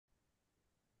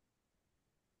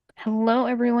Hello,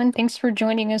 everyone. Thanks for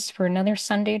joining us for another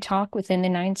Sunday talk within the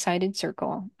Nine-Sided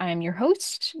Circle. I'm your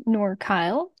host, Noor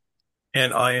Kyle.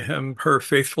 And I am her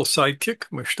faithful sidekick,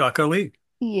 Mushtaq Ali,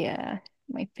 Yeah,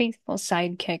 my faithful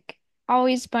sidekick,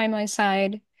 always by my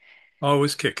side,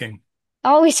 always kicking.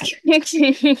 always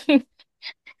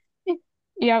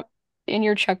Yep, in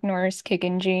your Chuck Norris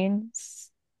kicking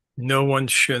jeans. No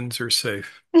one's shins are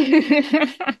safe.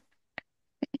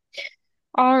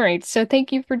 All right, so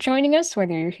thank you for joining us,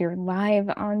 whether you're here live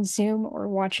on Zoom or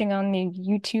watching on the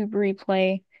YouTube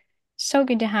replay. So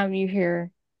good to have you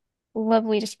here.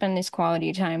 Lovely to spend this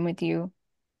quality time with you.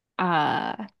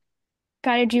 Uh,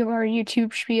 Gotta do our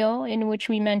YouTube spiel in which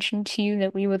we mentioned to you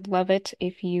that we would love it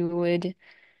if you would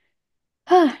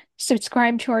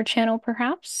subscribe to our channel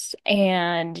perhaps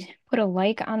and put a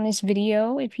like on this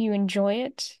video if you enjoy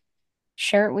it.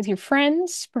 Share it with your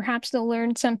friends. Perhaps they'll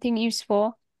learn something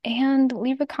useful. And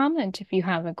leave a comment if you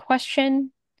have a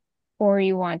question or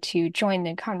you want to join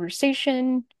the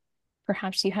conversation.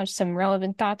 Perhaps you have some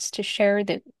relevant thoughts to share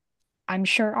that I'm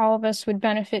sure all of us would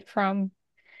benefit from.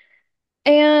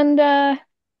 And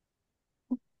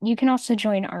you can also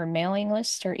join our mailing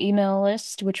list or email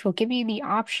list, which will give you the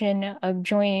option of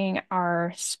joining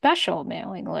our special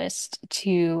mailing list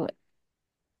to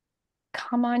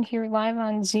come on here live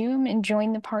on Zoom and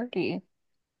join the party.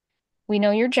 We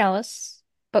know you're jealous,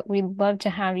 but we'd love to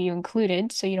have you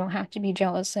included so you don't have to be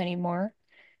jealous anymore.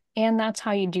 And that's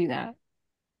how you do that.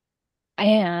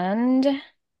 And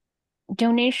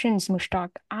donations,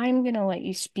 Mushtaq, I'm gonna let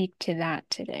you speak to that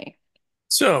today.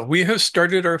 So we have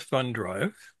started our fund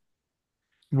drive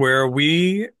where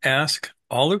we ask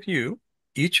all of you,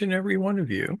 each and every one of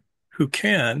you who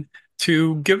can,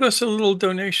 to give us a little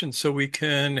donation so we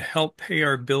can help pay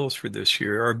our bills for this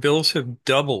year. Our bills have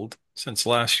doubled since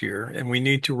last year, and we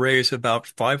need to raise about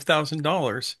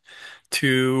 $5,000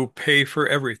 to pay for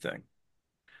everything.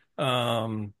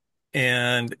 Um,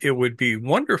 and it would be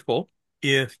wonderful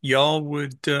if y'all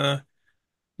would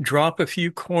drop a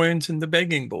few coins in the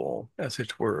begging bowl, as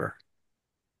it were.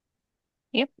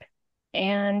 Yep.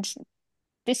 And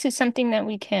this is something that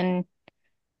we can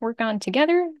work on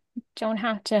together. Don't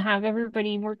have to have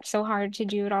everybody work so hard to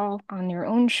do it all on their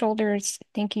own shoulders.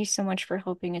 Thank you so much for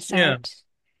helping us Yeah. out.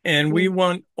 And we We,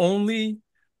 want only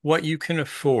what you can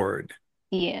afford.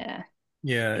 yeah.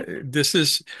 Yeah, Yep. this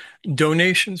is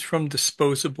donations from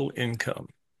disposable income,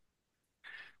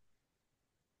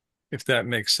 if that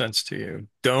makes sense to you.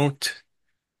 Don't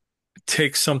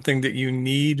take something that you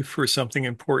need for something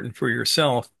important for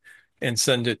yourself and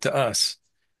send it to us.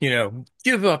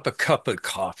 Give up a cup of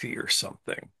coffee or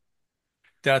something.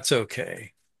 That's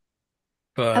okay.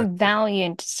 A But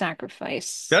valiant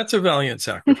sacrifice. that's a valiant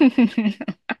sacrifice.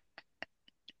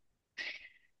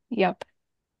 Yep.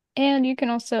 And you can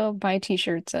also buy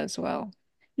t-shirts as well.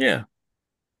 Yeah.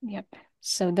 Yep.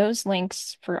 So those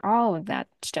links for all of that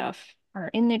stuff are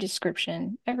in the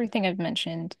description. Everything I've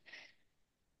mentioned.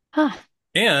 Ah,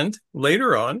 And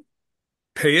later on,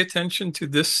 pay attention to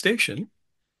this station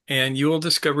and you will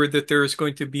discover that there is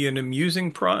going to be an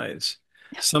amusing prize.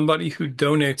 Somebody who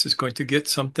donates is going to get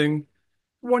something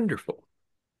wonderful.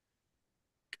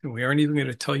 And we aren't even going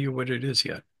to tell you what it is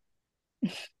yet.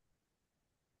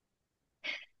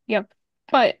 yep.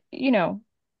 But,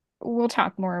 we'll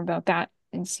talk more about that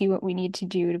and see what we need to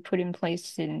do to put in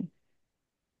place, and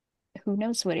who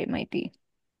knows what it might be.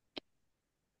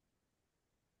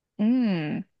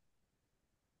 Mm,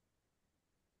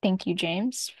 thank you,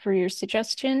 James, for your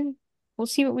suggestion. We'll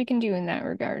see what we can do in that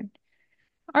regard.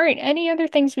 All right, any other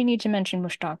things we need to mention,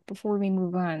 Mushtaq, before we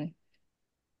move on?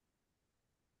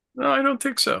 No, I don't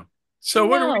think so. So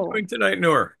what are we No, doing tonight,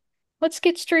 Noor? let's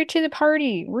get straight to the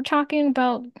party. We're talking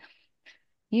about,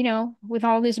 with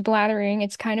all this blathering,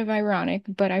 it's kind of ironic,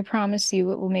 but I promise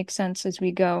you it will make sense as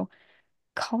we go.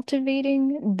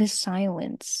 Cultivating the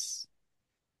silence.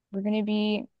 We're going to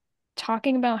be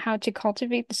talking about how to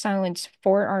cultivate the silence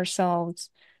for ourselves,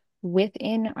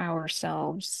 within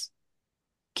ourselves,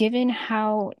 given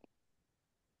how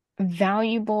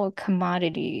valuable a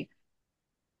commodity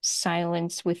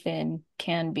silence within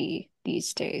can be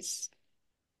these days.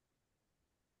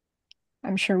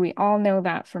 I'm sure we all know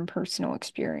that from personal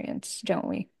experience, don't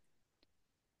we?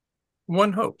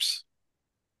 One hopes.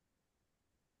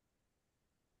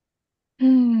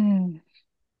 Hmm.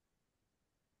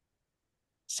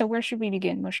 So where should we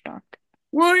begin, Mushtaq?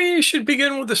 Well, you should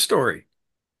begin with a story.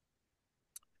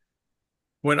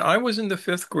 When I was in the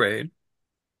fifth grade,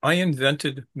 I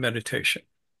invented meditation.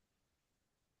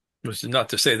 This is not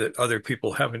to say that other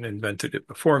people haven't invented it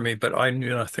before me, but I knew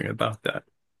nothing about that.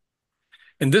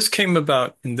 And this came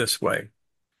about in this way.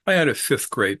 I had a fifth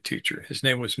grade teacher. His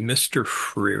name was Mr.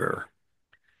 Freer,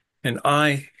 and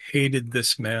I hated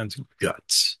this man's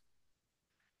guts.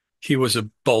 He was a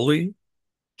bully.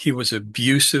 He was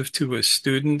abusive to his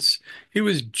students. He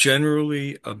was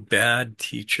generally a bad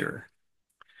teacher.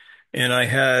 And I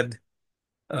had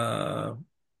uh,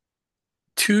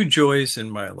 two joys in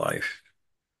my life.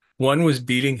 One was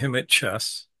beating him at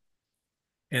chess,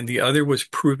 and the other was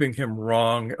proving him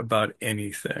wrong about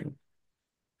anything.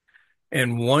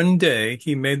 And one day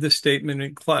he made the statement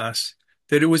in class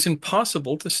that it was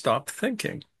impossible to stop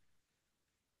thinking.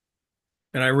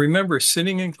 And I remember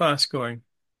sitting in class going,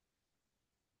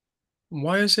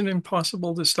 why is it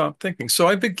impossible to stop thinking? So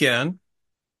I began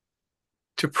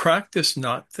to practice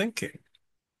not thinking.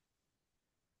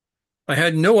 I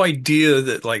had no idea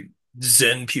that like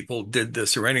Zen people did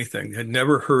this or anything, had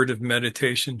never heard of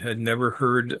meditation, had never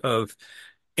heard of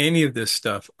any of this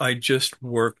stuff. I just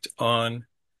worked on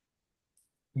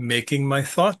making my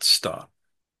thoughts stop.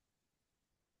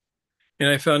 And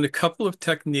I found a couple of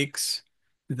techniques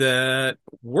that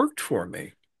worked for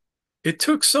me. It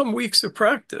took some weeks of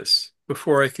practice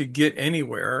before I could get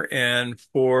anywhere. And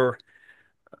for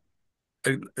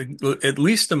at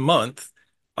least a month,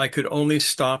 I could only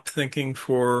stop thinking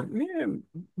for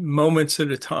moments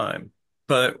at a time.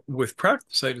 But with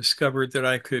practice, I discovered that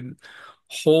I could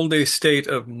hold a state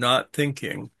of not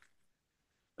thinking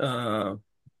uh,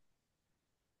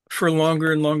 for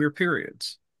longer and longer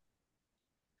periods.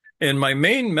 And my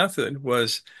main method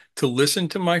was to listen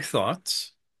to my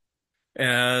thoughts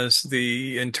as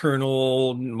the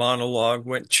internal monologue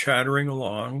went chattering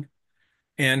along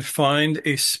and find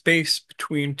a space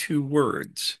between two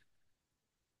words.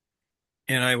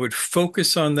 And I would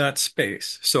focus on that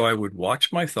space. So I would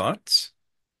watch my thoughts.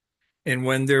 And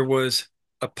when there was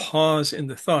a pause in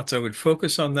the thoughts, I would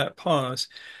focus on that pause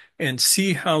and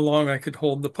see how long I could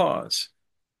hold the pause.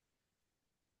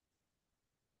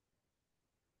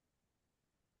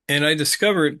 And I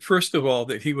discovered, first of all,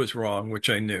 that he was wrong, which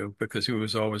I knew because he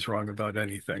was always wrong about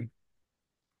anything.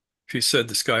 If he said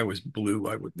the sky was blue,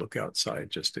 I would look outside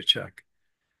just to check.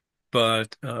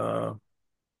 But I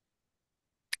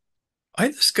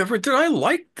discovered that I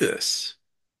liked this,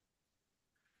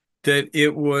 that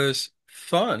it was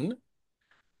fun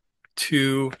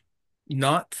to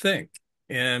not think.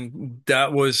 And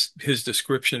that was his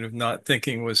description of not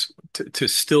thinking was to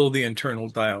still the internal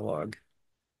dialogue.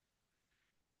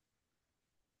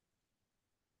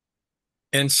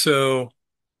 And so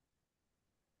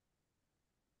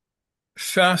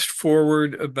fast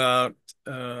forward about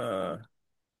uh,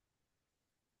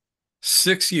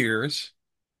 6 years,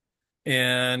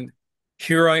 and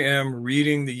here I am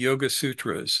reading the Yoga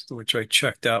Sutras, which I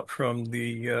checked out from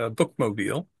the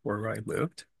bookmobile where I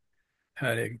lived,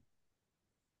 had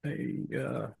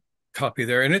a copy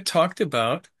there, and it talked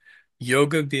about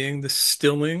yoga being the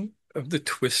stilling of the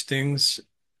twistings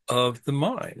of the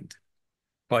mind.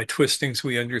 By twistings,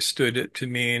 we understood it to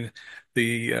mean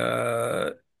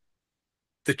the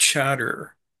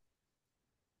chatter.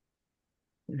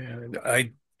 And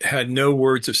I had no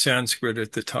words of Sanskrit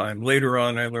at the time. Later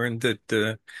on, I learned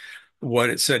that what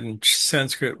it said in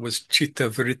Sanskrit was chitta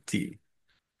vritti.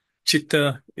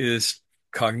 Chitta is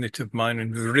cognitive mind,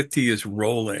 and vritti is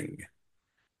rolling,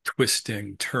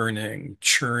 twisting, turning,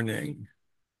 churning.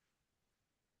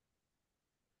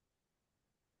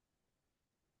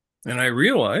 And I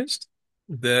realized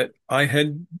that I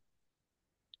had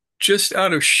just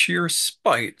out of sheer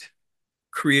spite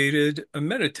created a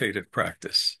meditative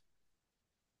practice.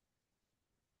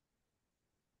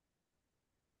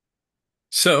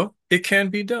 So it can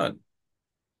be done,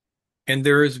 and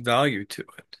there is value to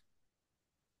it.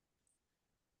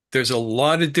 There's a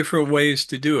lot of different ways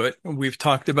to do it. We've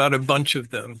talked about a bunch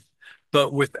of them,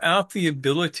 but without the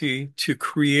ability to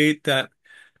create that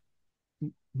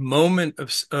moment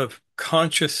of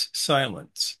conscious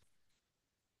silence,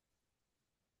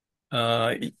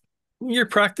 uh, your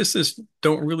practices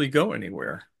don't really go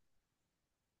anywhere.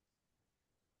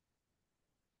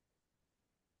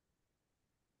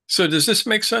 So does this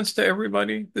make sense to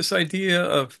everybody? This idea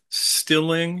of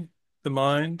stilling the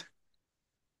mind,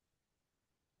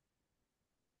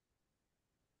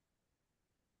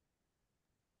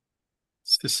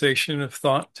 cessation of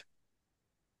thought?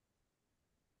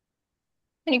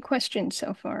 Any questions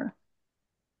so far?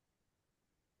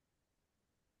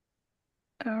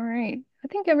 All right. I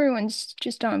think everyone's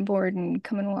just on board and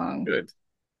coming along. Good.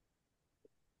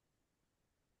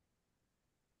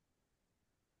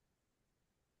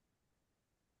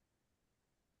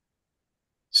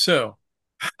 So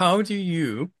how do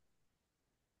you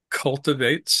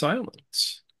cultivate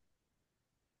silence?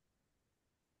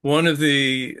 One of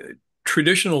the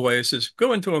traditional ways is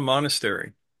go into a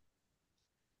monastery,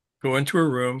 go into a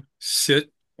room,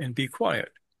 sit and be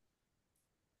quiet.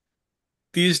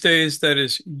 These days, that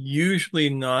is usually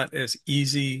not as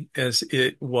easy as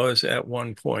it was at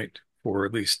one point for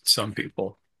at least some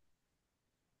people.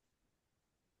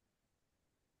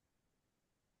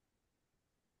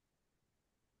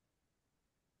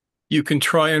 You can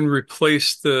try and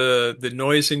replace the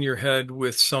noise in your head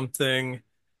with something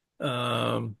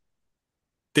um,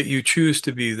 that you choose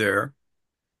to be there.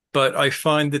 But I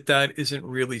find that that isn't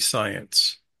really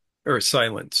science or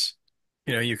silence.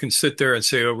 You know, you can sit there and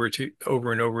say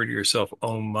over and over to yourself,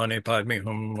 Om Mani Padme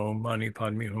Hum, Om Mani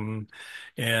Padme Hum,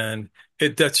 and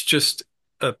that's just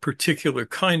a particular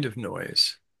kind of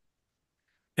noise,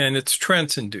 and it's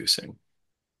trance-inducing.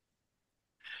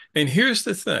 And here's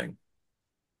the thing: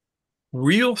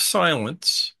 real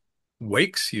silence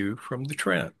wakes you from the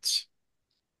trance.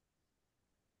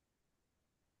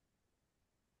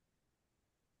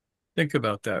 Think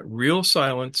about that. Real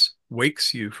silence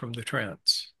wakes you from the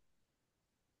trance.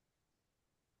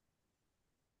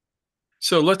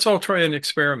 So let's all try an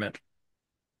experiment.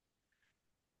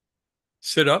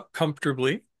 Sit up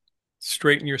comfortably,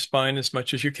 straighten your spine as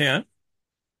much as you can,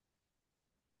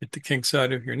 hit the kinks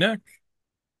out of your neck,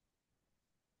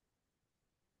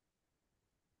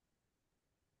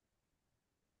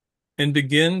 and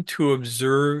begin to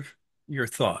observe your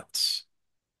thoughts,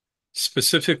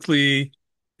 specifically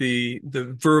the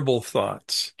verbal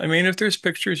thoughts. I mean, if there's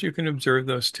pictures, you can observe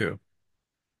those too.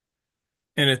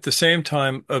 And at the same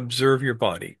time, observe your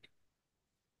body,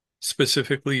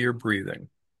 specifically your breathing.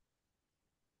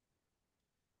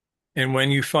 And when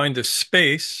you find a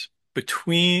space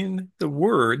between the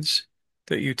words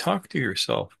that you talk to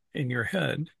yourself in your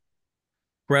head,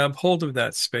 grab hold of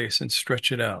that space and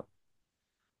stretch it out.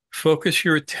 Focus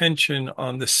your attention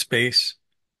on the space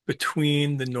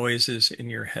between the noises in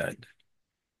your head.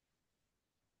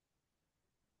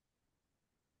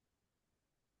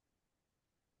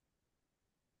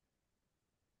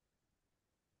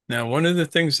 Now, one of the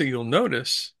things that you'll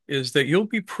notice is that you'll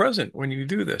be present when you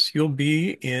do this. You'll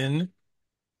be in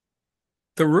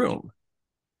the room,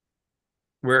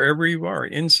 wherever you are,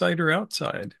 inside or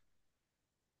outside.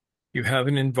 You have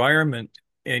an environment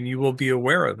and you will be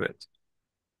aware of it.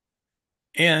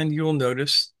 And you'll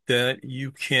notice that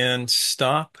you can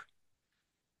stop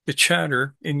the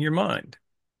chatter in your mind.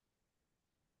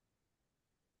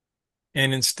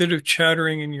 And instead of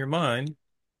chattering in your mind,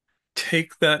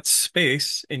 take that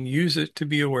space and use it to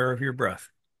be aware of your breath.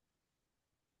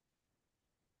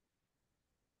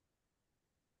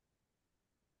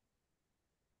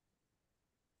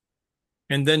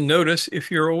 And then notice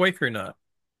if you're awake or not.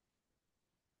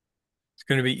 It's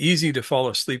going to be easy to fall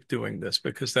asleep doing this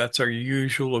because that's our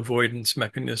usual avoidance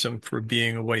mechanism for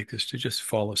being awake is to just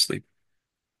fall asleep.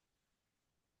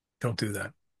 Don't do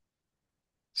that.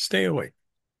 Stay awake.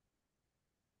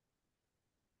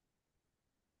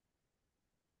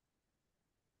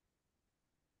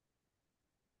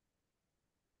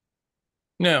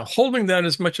 Now, holding that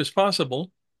as much as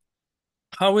possible,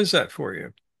 how is that for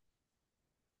you?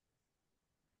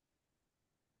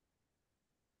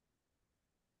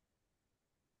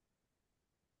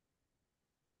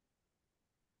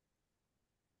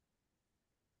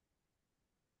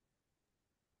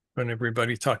 When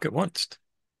everybody talk at once.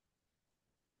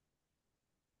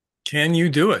 Can you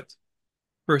do it?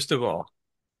 First of all,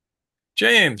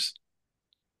 James,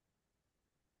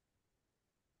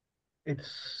 It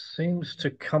seems to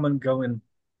come and go in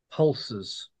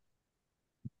pulses.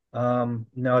 Now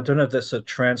I don't know if that's a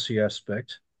trancy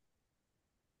aspect.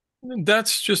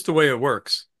 that's just the way it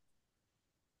works.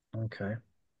 Okay.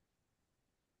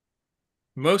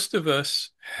 Most of us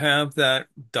have that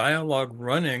dialogue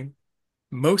running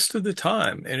most of the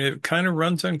time, and it kind of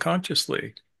runs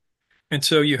unconsciously. And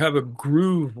so you have a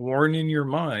groove worn in your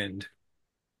mind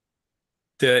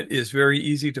that is very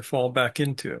easy to fall back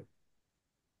into.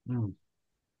 Hmm.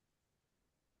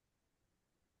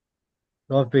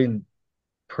 I've been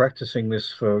practicing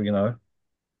this for,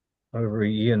 over a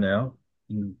year now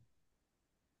in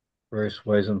various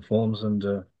ways and forms,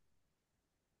 and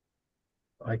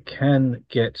I can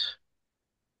get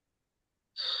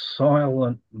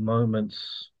silent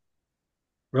moments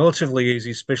relatively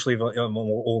easy, especially if I'm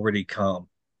already calm.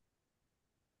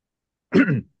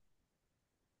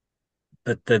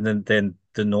 But then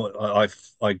the noise,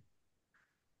 I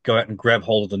go out and grab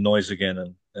hold of the noise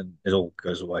again, and it all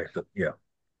goes away. But yeah,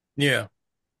 Yeah.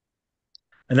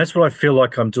 and that's what I feel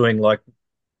like I'm doing. Like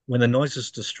when the noise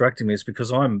is distracting me, it's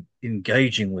because I'm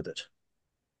engaging with it.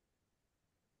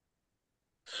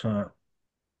 So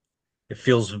it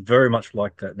feels very much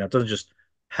like that. Now, it doesn't just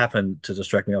happen to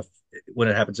distract me. When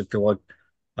it happens,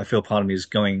 I feel part of me is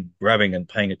going, grabbing and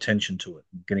paying attention to it,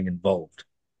 and getting involved.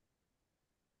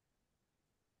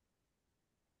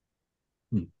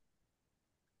 Hmm.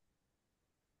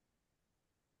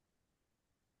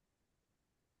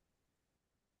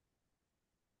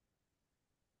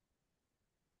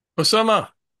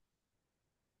 Osama,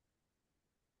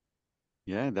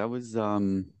 Yeah, that was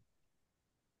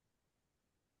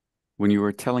when you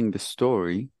were telling the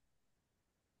story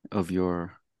of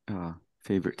your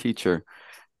favorite teacher.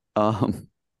 Um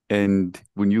and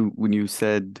when you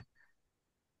said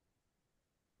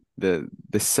the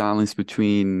silence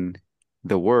between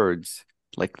the words,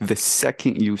 like the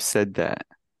second you said that,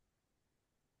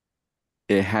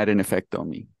 it had an effect on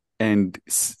me. And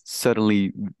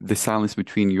suddenly the silence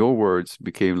between your words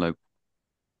became like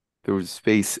there was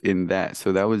space in that.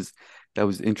 So that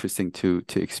was interesting to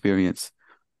experience.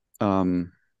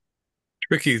 Um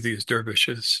tricky these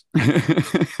dervishes.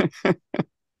 yeah,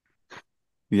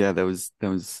 that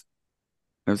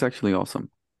was actually awesome.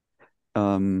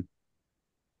 Um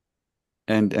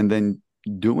and then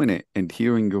doing it and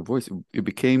hearing your voice, it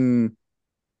became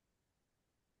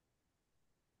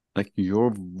like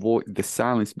your voice, the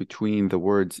silence between the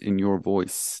words in your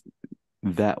voice,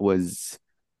 that was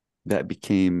that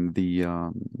became the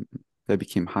that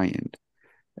became high end.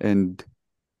 And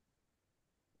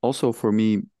also for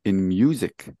me in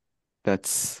music,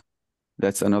 that's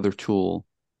that's another tool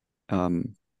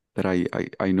um that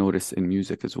I notice in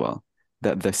music as well.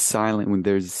 That the silent when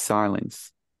there's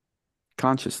silence,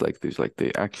 conscious, like there's like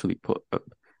they actually put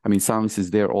I mean silence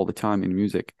is there all the time in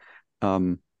music.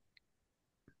 Um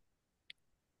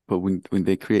but when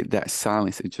they create that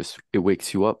silence, it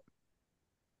wakes you up,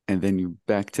 and then you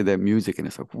back to that music and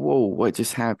it's like, whoa, what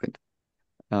just happened?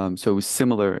 So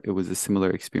it was a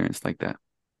similar experience like that.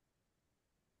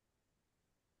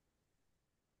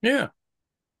 Yeah.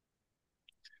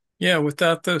 Yeah,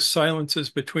 without those silences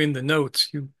between the notes,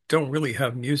 you don't really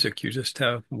have music. You just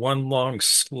have one long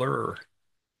slur.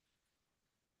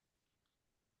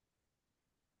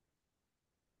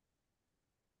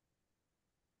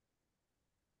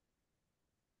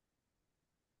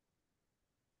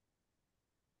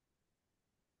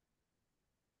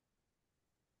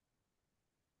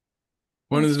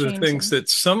 One It's of the things changing. that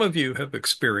some of you have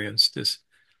experienced is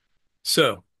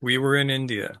so we were in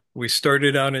India. We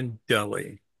started out in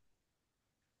Delhi.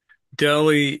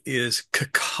 Delhi is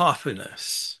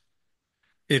cacophonous.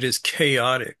 It is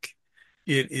chaotic.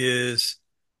 It is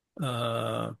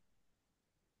uh,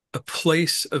 a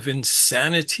place of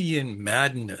insanity and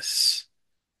madness.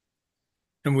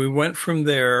 And we went from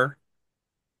there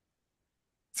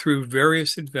through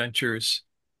various adventures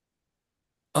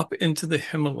up into the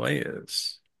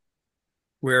Himalayas,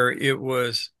 where it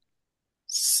was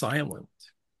silent.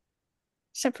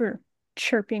 Except for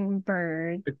chirping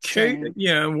birds Okay, and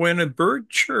yeah, when a bird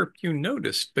chirped, you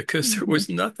noticed because there mhm. was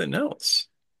nothing else.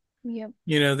 Yep.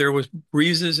 There was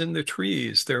breezes in the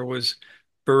trees. There was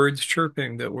birds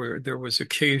chirping there was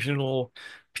occasional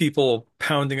people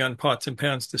pounding on pots and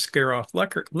pans to scare off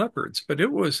leopards, but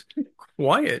it was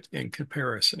quiet in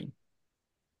comparison.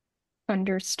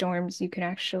 Thunderstorms you could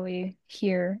actually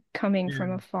hear coming from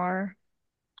Yeah. afar.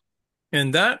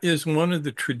 And that is one of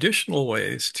the traditional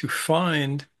ways to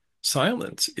find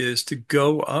silence is to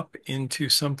go up into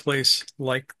some place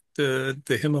like the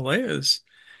Himalayas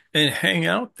and hang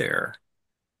out there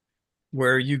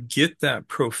where you get that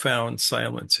profound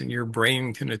silence and your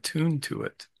brain can attune to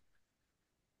it.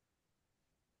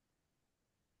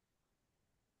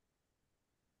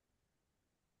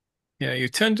 Yeah, you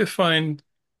tend to find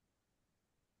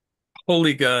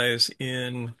holy guys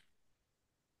in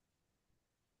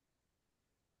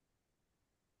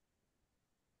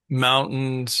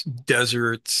mountains,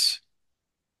 deserts,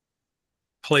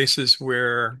 places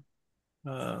where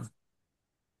uh,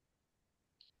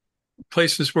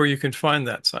 places where you can find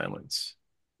that silence.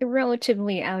 They're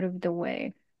relatively out of the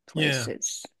way Yeah,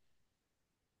 places.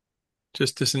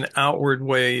 just as an outward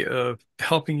way of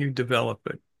helping you develop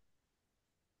it.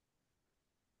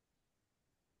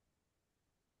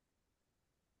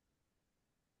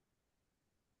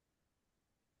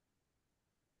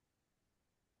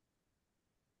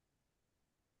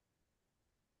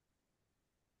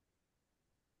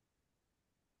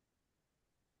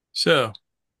 So,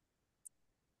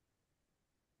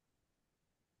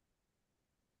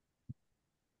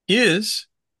 is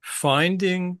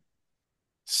finding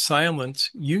silence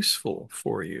useful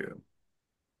for you?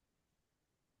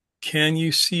 Can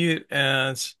you see it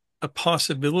as a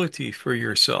possibility for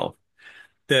yourself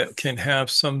that can have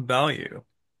some value?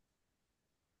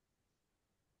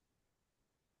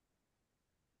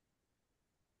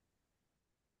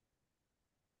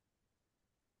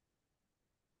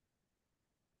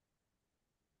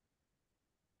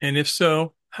 And if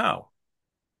so, how?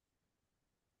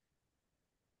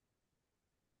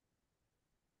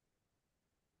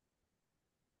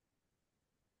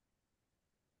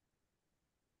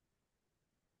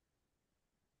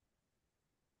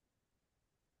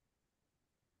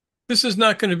 This is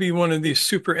not going to be one of these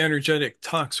super energetic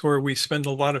talks where we spend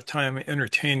a lot of time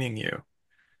entertaining you.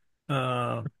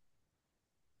 Uh,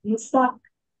 Stuff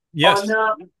on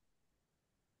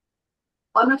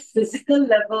yes, a physical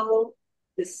level,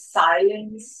 the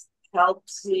silence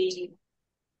helps me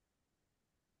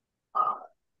uh,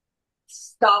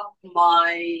 stop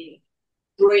my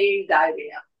brain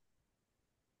diarrhea.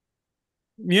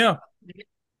 yeah,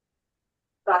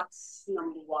 That's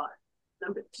number one.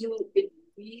 Number two, it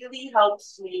really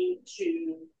helps me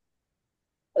to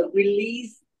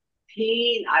release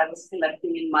pain I was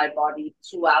collecting in my body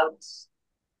throughout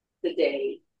the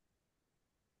day.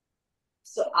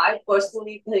 So I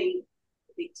personally think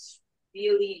it's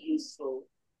really useful.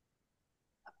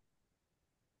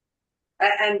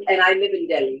 And I live in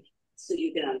Delhi, so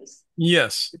you can understand.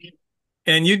 yes.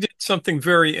 And you did something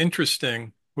very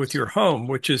interesting with your home,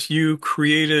 which is you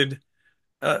created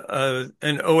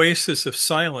an oasis of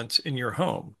silence in your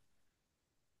home.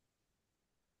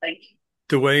 Thank you.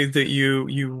 The way that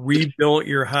you rebuilt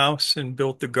your house and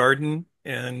built the garden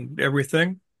and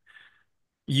everything,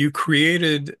 you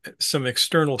created some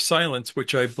external silence,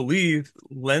 which I believe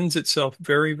lends itself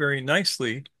very, very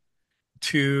nicely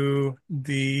to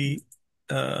the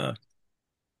uh,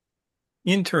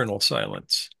 internal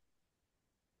silence.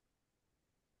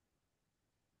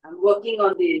 I'm working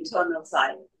on the internal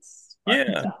silence right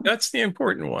Yeah, now. that's the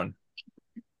important one.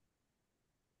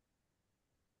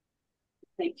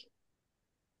 Thank you.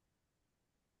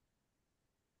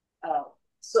 Uh,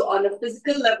 so on a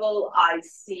physical level, I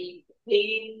see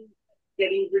pain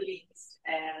getting released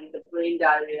and the brain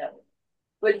diarrhea.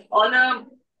 But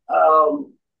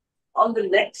on the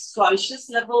next conscious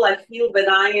level, I feel when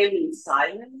I am in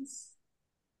silence,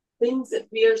 things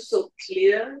appear so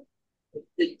clear.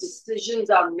 The decisions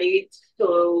are made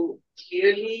so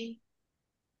clearly,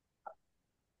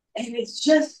 and it's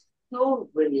just so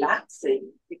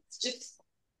relaxing.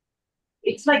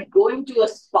 It's like going to a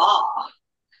spa,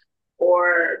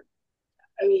 or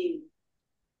I mean,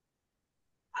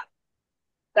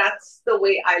 that's the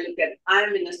way I look at it.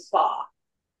 I'm in a spa.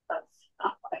 That's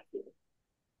how I feel.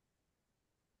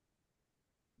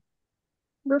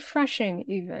 Refreshing,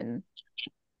 even.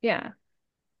 Yeah,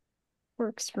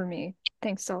 works for me.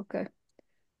 Thanks, Elka.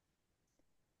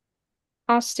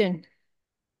 Austin.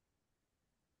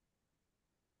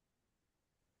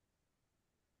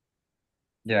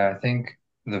 Yeah, I think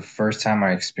the first time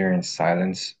I experienced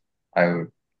silence, I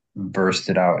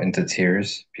bursted out into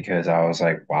tears because I was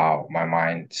like, wow, my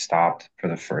mind stopped for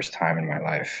the first time in my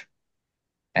life.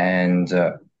 And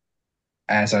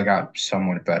as I got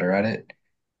somewhat better at it,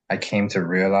 I came to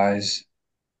realize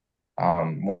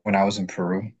when I was in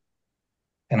Peru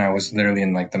and I was literally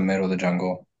in like the middle of the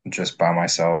jungle just by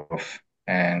myself.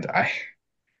 And I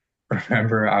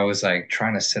remember I was like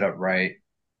trying to sit up right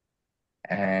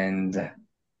and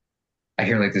I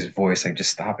hear like this voice like,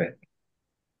 just stop it.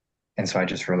 And so I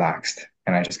just relaxed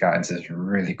and I just got into this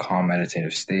really calm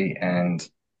meditative state. And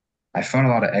I felt a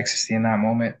lot of ecstasy in that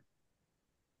moment.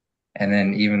 And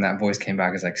then even that voice came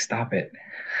back as like, stop it.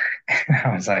 And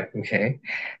I was like, okay.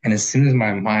 And as soon as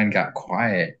my mind got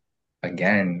quiet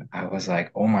again, I was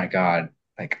like, oh my God,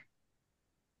 like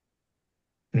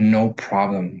no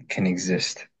problem can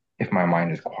exist if my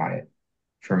mind is quiet.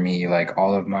 For me, like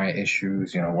all of my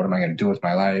issues, what am I going to do with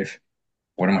my life?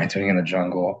 What am I doing in the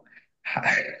jungle?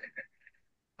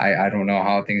 I don't know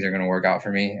how things are going to work out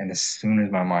for me. And as soon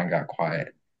as my mind got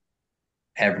quiet,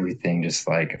 everything just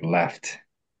like left.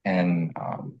 And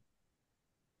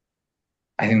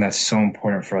I think that's so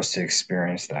important for us to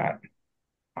experience that.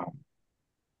 Um,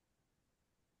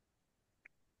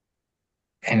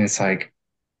 and it's like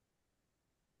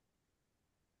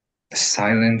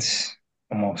silence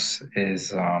almost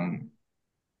is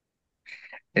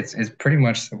it's pretty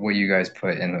much what you guys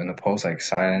put in the post, like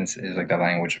silence is like the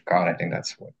language of God. I think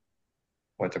that's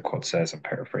what the quote says. I'm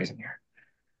paraphrasing here.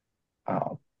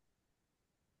 Um,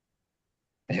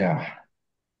 yeah,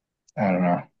 I don't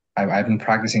know. I've been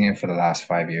practicing it for the last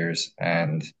 5 years,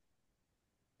 and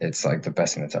it's like the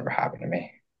best thing that's ever happened to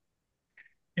me.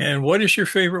 And what is your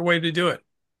favorite way to do it?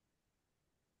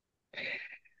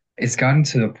 It's gotten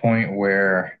to the point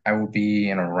where I will be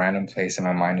in a random place and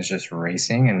my mind is just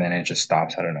racing and then it just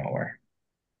stops out of nowhere.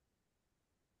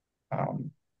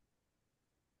 Um,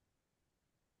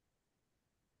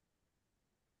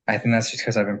 I think that's just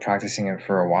because I've been practicing it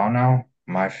for a while now.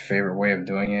 My favorite way of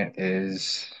doing it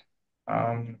is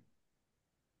Um,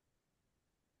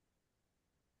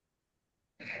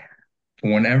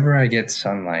 Whenever I get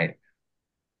sunlight,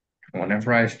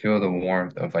 whenever I feel the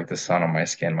warmth of like the sun on my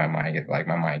skin, my mind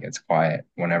gets quiet.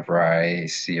 Whenever I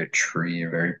see a tree, a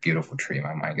very beautiful tree,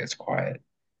 my mind gets quiet.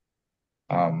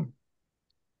 Um,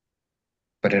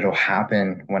 but it'll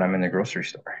happen when I'm in the grocery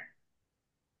store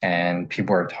and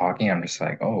people are talking. I'm just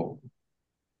like, oh,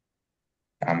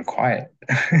 I'm quiet.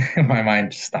 My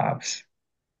mind just stops.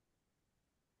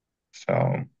 So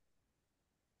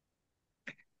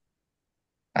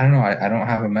I don't know. I don't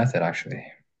have a method actually.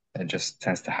 It just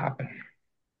tends to happen.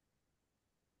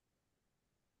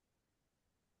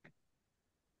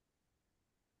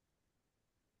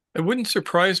 It wouldn't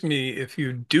surprise me if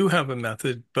you do have a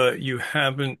method, but you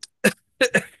haven't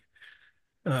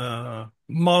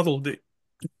modeled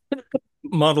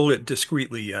it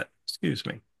discreetly yet. Excuse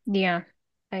me. Yeah,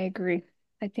 I agree.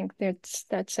 I think that's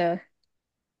a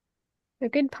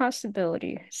good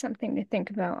possibility, something to think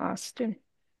about, Austin.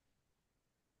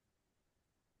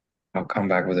 I'll come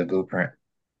back with a blueprint.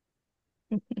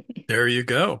 There you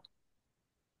go.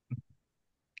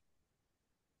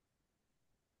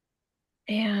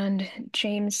 And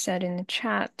James said in the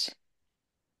chat,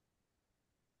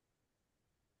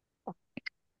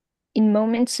 in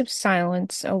moments of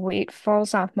silence, a weight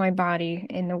falls off my body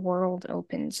and the world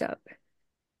opens up.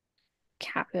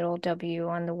 Capital W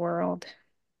on the world.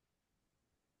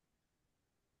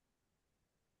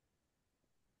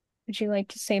 Would you like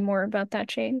to say more about that,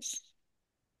 James?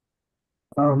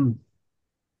 Um,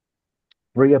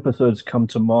 3 episodes come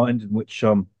to mind in which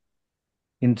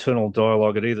internal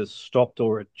dialogue had either stopped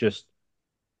or it just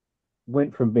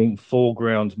went from being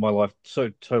foreground to my life so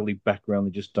totally background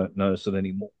you just don't notice it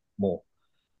anymore. More.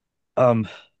 Um,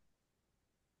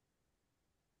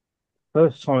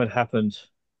 First time it happened,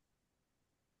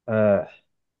 uh,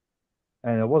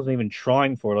 and I wasn't even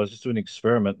trying for it. I was just doing an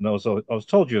experiment, and I was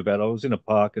told you about it. I was in a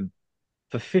park, and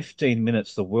for 15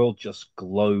 minutes the world just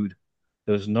glowed.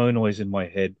 There was no noise in my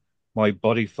head. My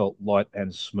body felt light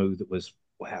and smooth. It was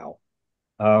wow.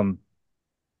 Um,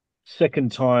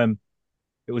 Second time,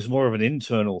 it was more of an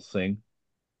internal thing.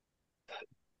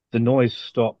 The noise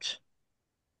stopped,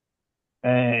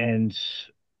 and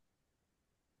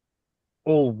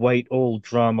all weight, all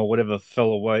drama, whatever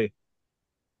fell away.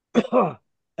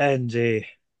 And it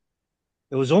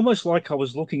was almost like I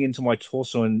was looking into my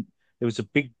torso, and there was a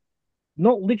big,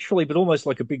 not literally, but almost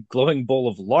like a big glowing ball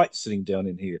of light sitting down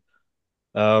in here.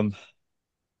 Um,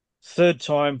 Third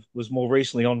time was more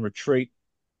recently on retreat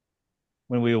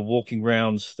when we were walking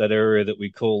around that area that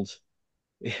we called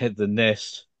the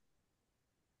nest,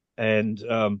 and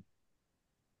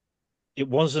it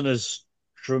wasn't as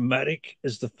dramatic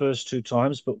as the first 2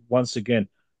 times, but once again,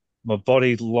 my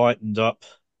body lightened up,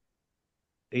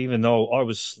 even though I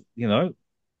was, a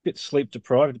bit sleep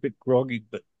deprived, a bit groggy,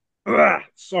 but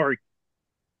sorry,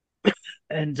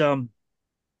 and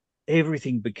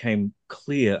everything became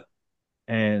clear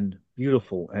and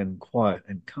beautiful and quiet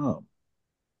and calm.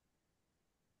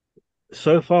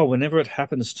 So far, whenever it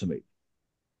happens to me,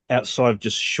 outside of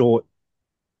just short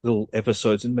little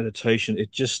episodes in meditation,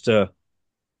 it just,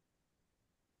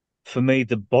 for me,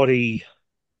 the body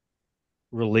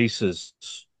releases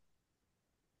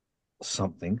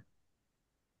something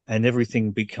and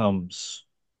everything becomes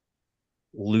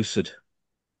lucid.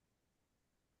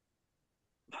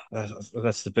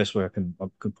 That's the best way I can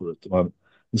put it at the moment.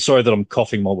 I'm sorry that I'm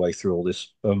coughing my way through all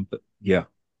this, but yeah,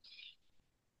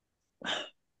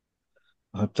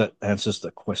 I hope that answers the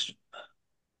question.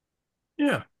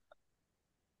 Yeah.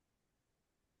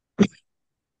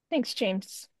 Thanks,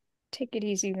 James. Take it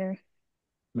easy there.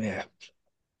 Yeah.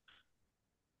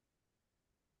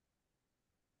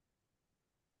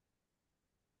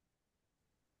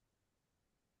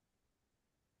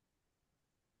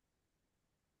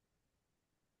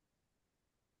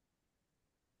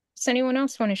 Does anyone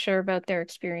else want to share about their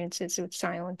experiences with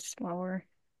silence while we're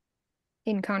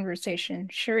in conversation?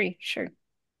 Sure.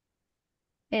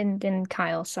 And then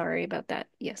Kyle, sorry about that.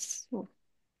 Yes. Go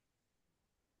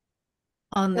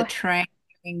On the ahead. train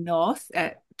going north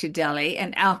to Delhi,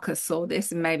 and Alka saw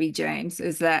this, and maybe James,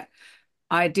 is that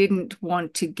I didn't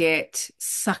want to get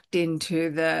sucked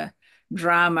into the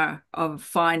drama of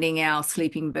finding our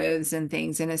sleeping berths and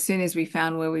things. And as soon as we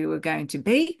found where we were going to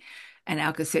be, and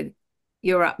Alka said,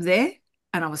 "You're up there."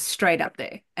 And I was straight up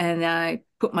there. And I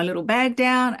put my little bag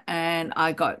down and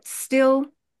I got still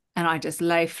and I just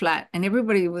lay flat. And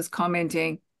everybody was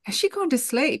commenting, has she gone to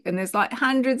sleep? And there's like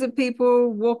hundreds of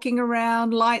people walking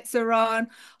around, lights are on,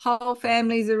 whole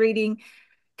families are eating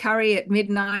curry at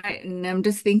midnight. And I'm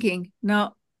just thinking,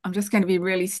 no, I'm just going to be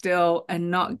really still and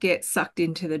not get sucked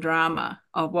into the drama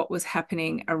of what was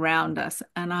happening around us.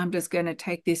 And I'm just going to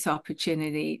take this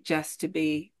opportunity just to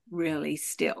be really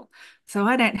still. So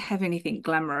I don't have anything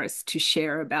glamorous to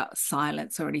share about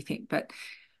silence or anything, but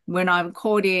when I'm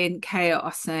caught in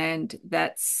chaos, and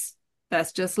that's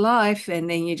just life, and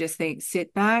then you just think,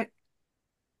 sit back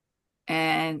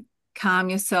and calm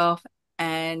yourself.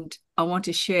 And I want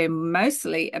to share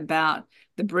mostly about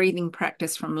the breathing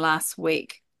practice from last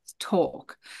week's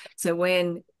talk. So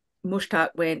when Mushtaq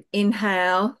went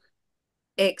inhale,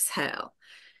 exhale,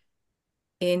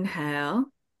 inhale,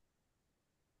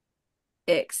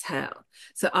 exhale.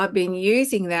 So I've been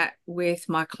using that with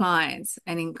my clients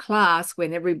and in class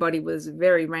when everybody was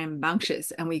very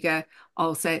rambunctious and we go,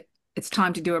 oh, so it's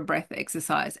time to do a breath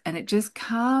exercise, and it just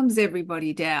calms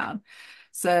everybody down.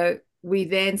 So we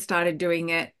then started doing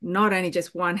it, not only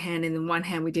just one hand and then one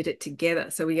hand, we did it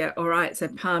together. So we go, all right, so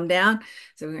palm down.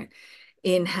 So we're going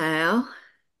inhale,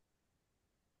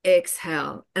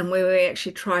 exhale. And when we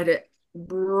actually try to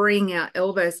bring our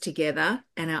elbows together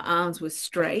and our arms were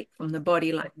straight from the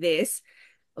body like this,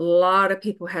 a lot of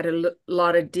people had a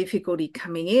lot of difficulty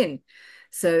coming in.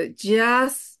 So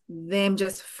just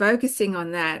focusing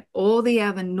on that, all the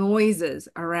other noises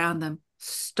around them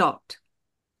stopped,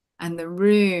 and the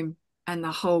room and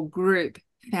the whole group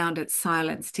found its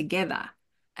silence together.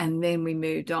 And then we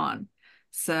moved on.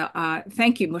 So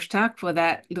thank you, Mushtaq, for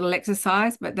that little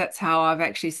exercise. But that's how I've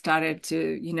actually started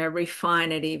to,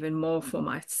 refine it even more for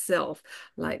myself.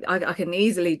 Like I can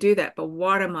easily do that, but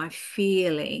what am I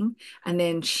feeling? And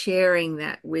then sharing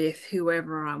that with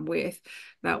whoever I'm with.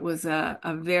 That was a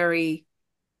very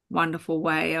wonderful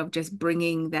way of just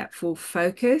bringing that full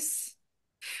focus,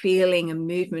 feeling a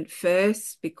movement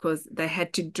first, because they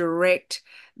had to direct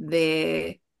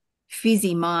their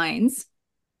fizzy minds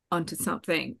onto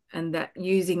something, and that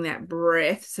using that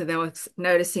breath. So they were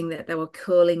noticing that they were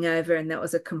curling over, and that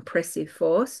was a compressive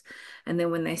force. And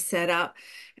then when they sat up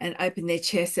and opened their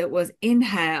chest, it was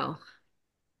inhale,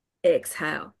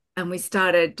 exhale. And we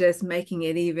started just making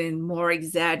it even more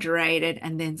exaggerated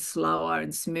and then slower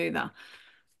and smoother.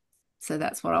 So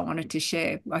that's what I wanted to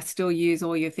share. I still use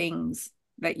all your things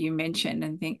that you mentioned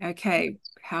and think, okay,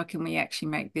 how can we actually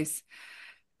make this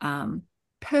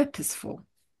purposeful?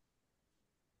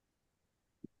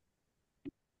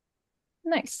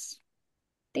 Nice.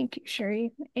 Thank you,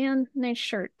 Sherry. And nice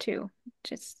shirt too.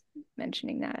 Just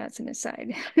mentioning that as an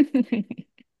aside.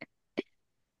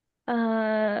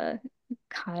 Uh,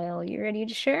 Kyle, you ready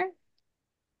to share?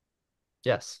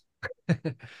 Yes.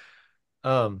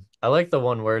 I like the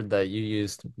one word that you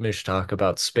used, Mishtak,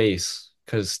 about space,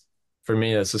 because for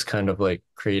me, this is kind of like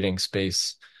creating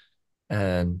space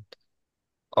and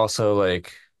also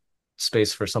like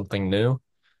space for something new.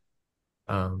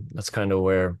 That's kind of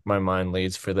where my mind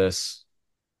leads for this,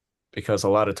 because a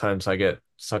lot of times I get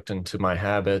sucked into my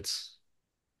habits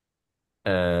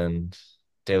and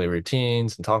daily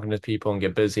routines and talking to people and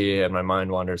get busy and my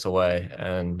mind wanders away.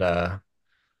 And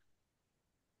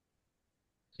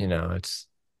it's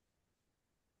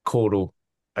cool to,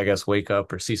 I guess, wake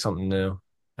up or see something new.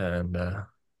 And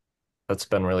that's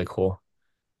been really cool.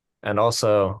 And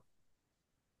also,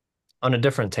 on a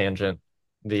different tangent,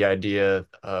 the idea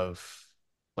of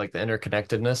like the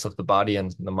interconnectedness of the body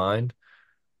and the mind.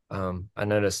 I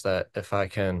noticed that if I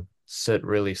can sit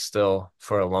really still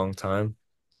for a long time,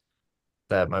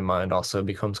 that my mind also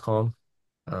becomes calm.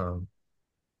 Um,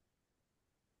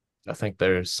 I think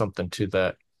there's something to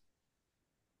that,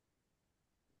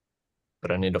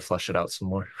 but I need to flesh it out some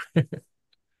more. A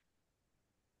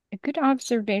good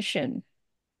observation,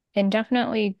 and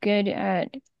definitely good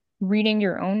at reading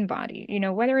your own body.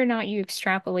 Whether or not you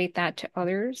extrapolate that to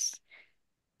others,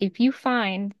 if you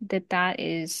find that that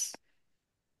is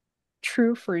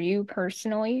true for you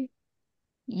personally,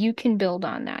 you can build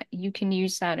on that. You can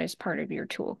use that as part of your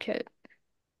toolkit.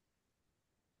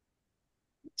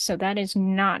 So that is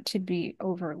not to be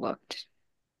overlooked.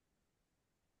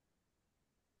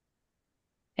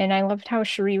 And I loved how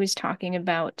Cherie was talking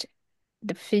about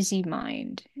the fizzy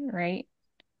mind, right?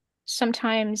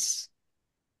 Sometimes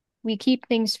we keep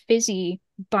things fizzy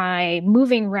by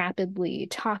moving rapidly,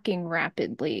 talking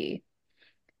rapidly,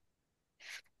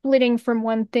 flitting from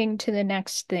one thing to the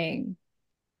next thing.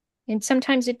 And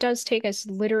sometimes it does take us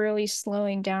literally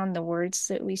slowing down the words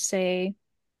that we say,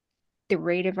 the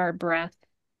rate of our breath,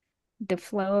 the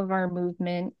flow of our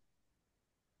movement,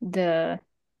 the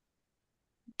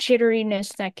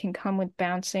jitteriness that can come with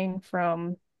bouncing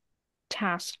from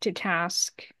task to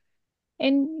task.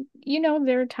 And,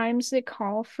 there are times that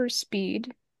call for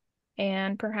speed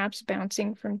and perhaps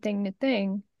bouncing from thing to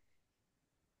thing.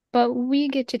 But we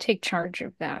get to take charge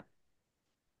of that.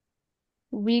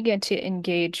 We get to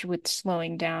engage with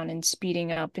slowing down and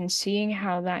speeding up and seeing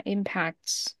how that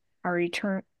impacts our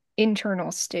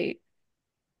internal state.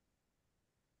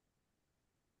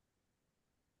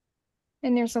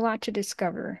 And there's a lot to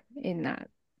discover in that.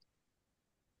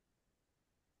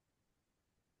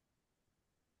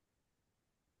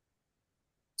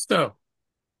 So,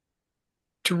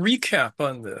 to recap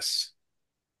on this,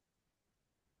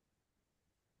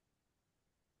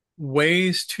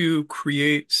 ways to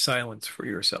create silence for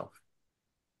yourself.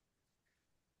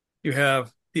 You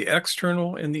have the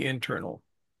external and the internal.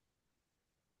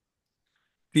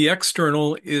 The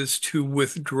external is to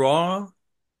withdraw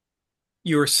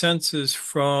your senses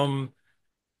from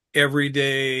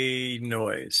everyday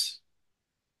noise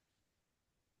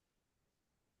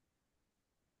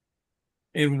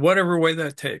in whatever way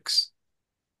that takes.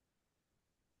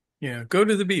 Go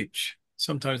to the beach.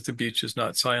 Sometimes the beach is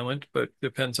not silent, but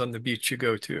depends on the beach you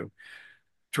go to.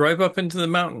 Drive up into the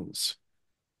mountains.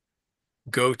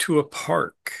 Go to a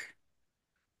park.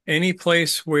 Any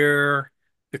place where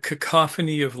the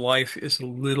cacophony of life is a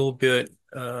little bit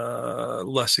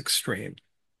less extreme.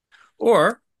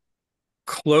 Or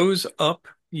close up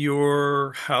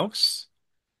your house,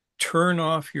 turn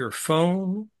off your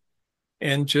phone,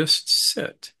 and just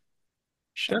sit.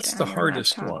 Shut That's the down your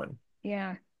hardest laptop. one.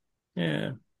 Yeah.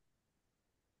 Yeah.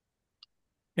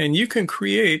 And you can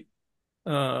create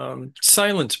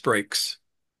silence breaks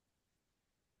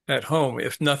at home,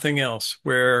 if nothing else,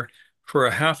 where for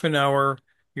a half an hour,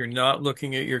 you're not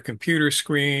looking at your computer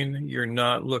screen, you're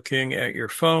not looking at your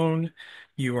phone,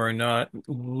 you are not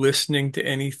listening to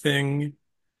anything,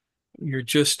 you're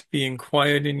just being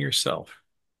quiet in yourself.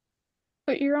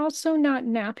 But you're also not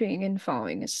napping and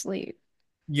falling asleep.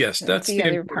 Yes, That's that's the the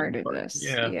other part important of part. this.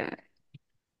 Yeah. Yeah.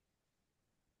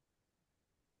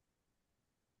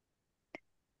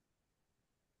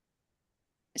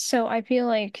 So I feel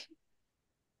like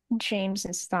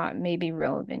James's thought may be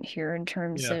relevant here in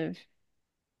terms Yeah. of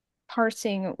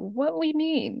parsing what we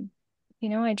mean.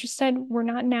 I just said we're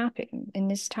not napping,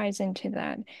 and this ties into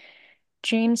that.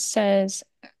 James says,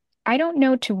 I don't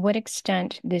know to what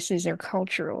extent this is a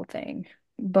cultural thing,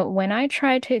 but when I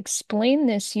try to explain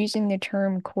this using the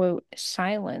term, quote,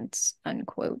 silence,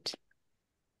 unquote,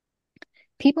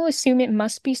 people assume it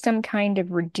must be some kind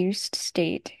of reduced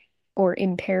state or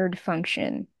impaired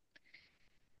function.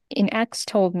 An ex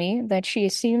told me that she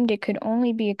assumed it could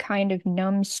only be a kind of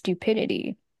numb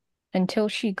stupidity until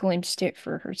she glimpsed it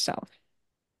for herself.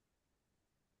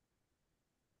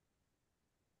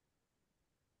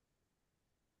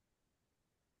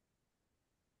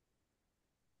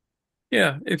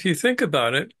 Yeah. If you think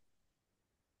about it,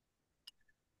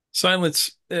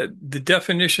 silence, the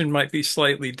definition might be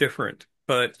slightly different,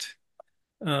 but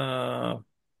uh,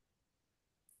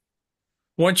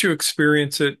 once you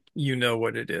experience it, you know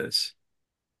what it is.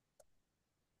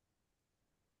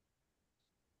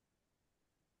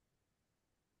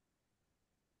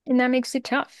 And that makes it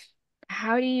tough.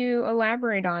 How do you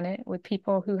elaborate on it with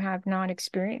people who have not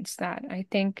experienced that? I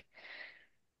think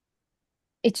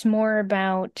it's more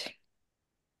about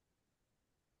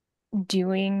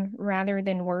doing rather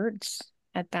than words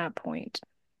at that point.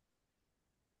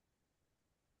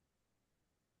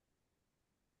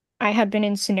 I have been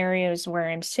in scenarios where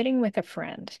I'm sitting with a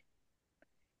friend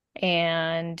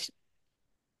and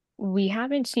we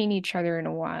haven't seen each other in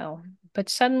a while, but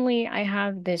suddenly I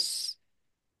have this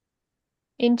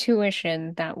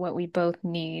intuition that what we both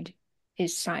need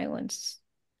is silence.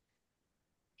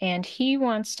 And he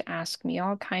wants to ask me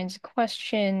all kinds of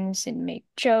questions and make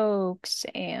jokes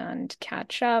and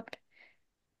catch up.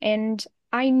 And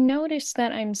I notice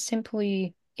that I'm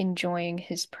simply enjoying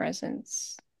his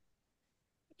presence.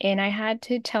 And I had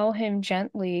to tell him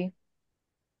gently,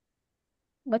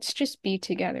 let's just be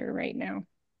together right now.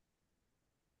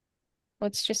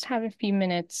 Let's just have a few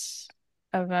minutes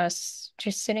of us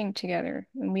just sitting together,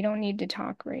 and we don't need to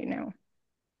talk right now.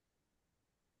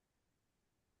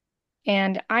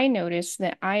 And I noticed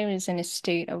that I was in a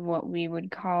state of what we would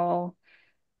call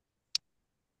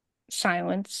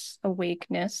silence,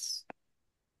 awakeness,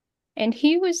 and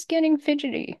he was getting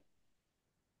fidgety.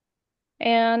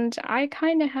 And I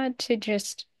kind of had to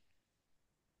just,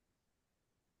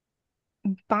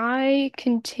 by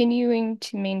continuing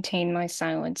to maintain my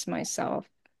silence myself,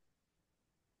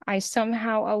 I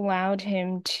somehow allowed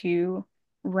him to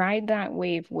ride that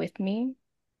wave with me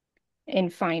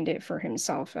and find it for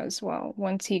himself as well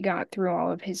once he got through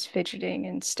all of his fidgeting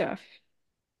and stuff.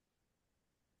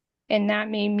 And that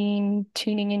may mean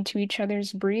tuning into each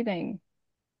other's breathing.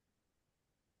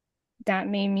 That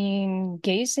may mean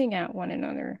gazing at one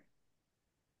another.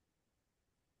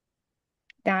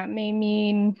 That may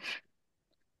mean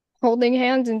holding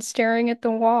hands and staring at the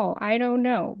wall. I don't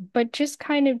know, but just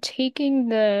kind of taking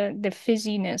the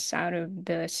fizziness out of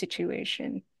the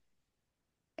situation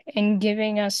and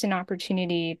giving us an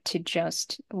opportunity to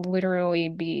just literally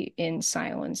be in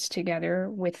silence together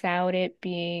without it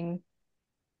being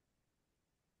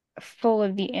full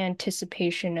of the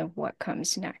anticipation of what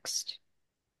comes next.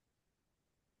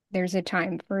 There's a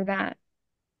time for that.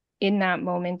 In that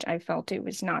moment, I felt it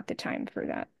was not the time for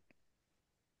that.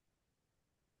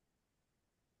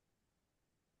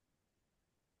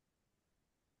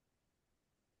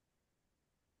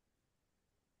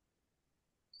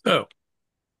 So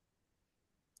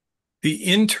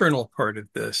the internal part of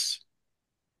this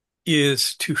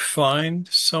is to find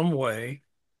some way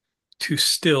to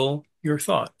still your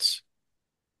thoughts.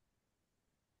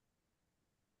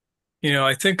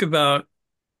 I think about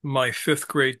my fifth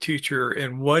grade teacher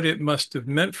and what it must have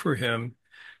meant for him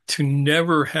to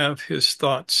never have his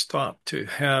thoughts stop, to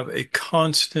have a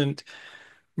constant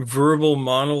verbal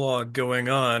monologue going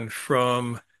on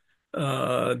from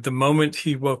the moment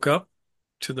he woke up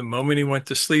to the moment he went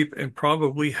to sleep, and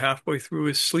probably halfway through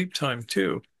his sleep time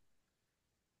too.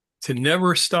 To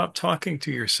never stop talking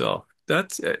to yourself.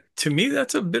 That's to me,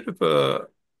 that's a bit of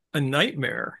a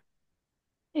nightmare.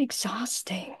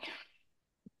 Exhausting.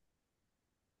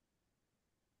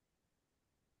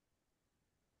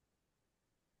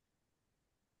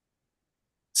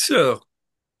 So,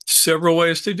 several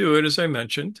ways to do it, as I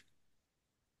mentioned.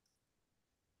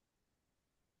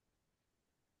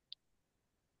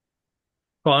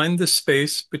 Find the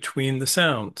space between the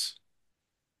sounds.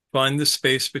 Find the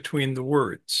space between the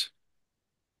words.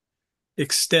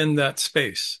 Extend that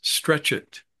space, stretch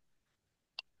it.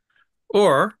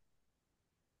 Or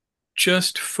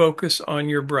just focus on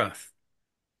your breath.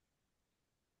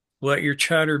 Let your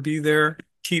chatter be there.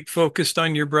 Keep focused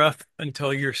on your breath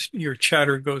until your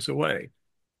chatter goes away.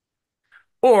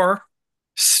 Or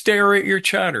stare at your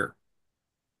chatter.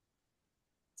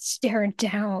 Stare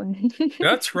down.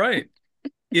 That's right.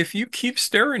 If you keep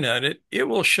staring at it, it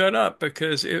will shut up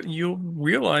because you'll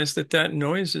realize that that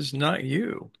noise is not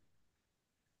you.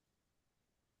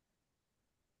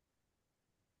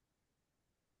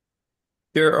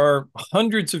 There are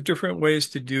hundreds of different ways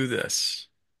to do this.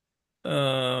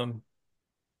 Um,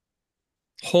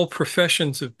 Whole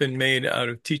professions have been made out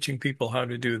of teaching people how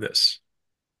to do this.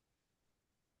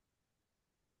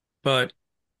 But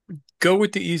go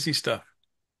with the easy stuff.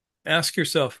 Ask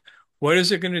yourself, what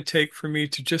is it going to take for me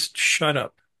to just shut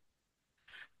up?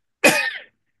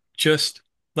 Just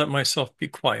let myself be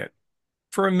quiet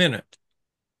for a minute.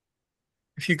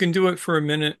 If you can do it for a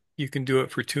minute, you can do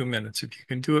it for 2 minutes. If you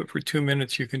can do it for 2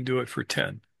 minutes, you can do it for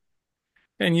 10.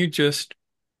 And you just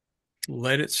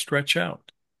let it stretch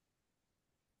out.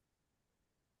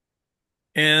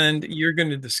 And you're going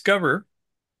to discover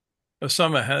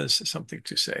Osama has something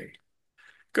to say.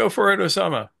 Go for it,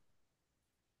 Osama.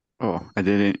 Oh, I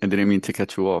didn't mean to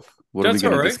cut you off. What are we That's all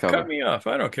gonna right. Cut discover? me off.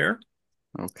 I don't care.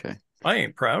 Okay. I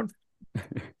ain't proud.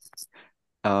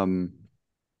 Um,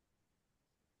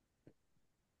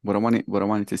 what I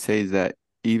wanted to say is that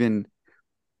even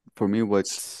for me,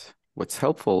 what's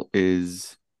helpful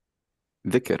is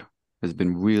dhikr has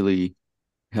been really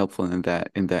helpful in that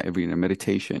arena,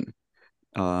 meditation.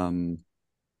 Um,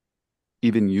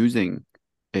 Even using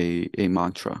a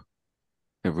mantra,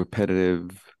 a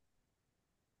repetitive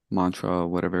mantra,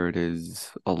 whatever it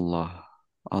is, Allah,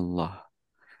 Allah.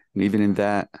 And even in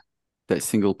that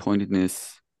single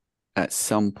pointedness, at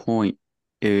some point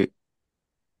it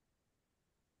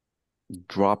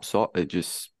drops off.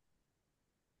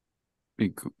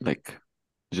 Like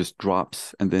just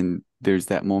drops, and then there's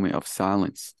that moment of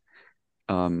silence,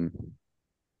 um,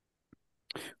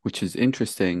 which is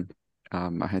interesting.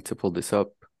 I had to pull this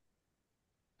up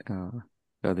uh,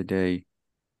 the other day.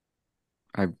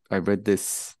 I read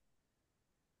this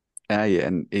ayah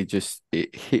and it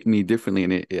hit me differently,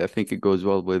 and I think it goes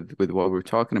well with what we're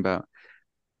talking about.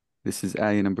 This is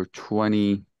ayah number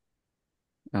 20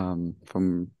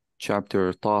 from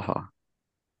chapter Taha,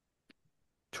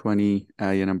 20,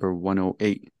 ayah number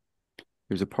 108.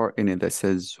 There's a part in it that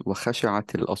says وَخَشَعَتِ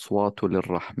الْأَصْوَاتُ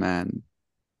لِلرَّحْمَنِ.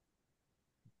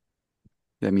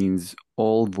 That means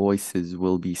all voices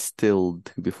will be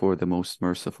stilled before the most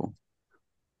merciful.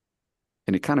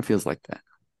 And it kind of feels like that.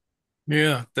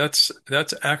 Yeah, that's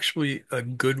actually a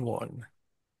good one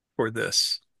for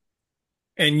this.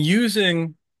 And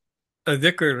using a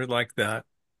dhikr like that,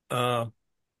 uh,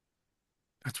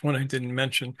 that's one I didn't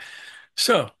mention.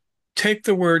 So take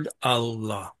the word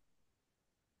Allah,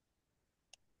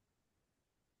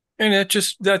 and that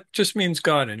just means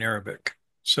God in Arabic.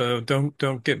 So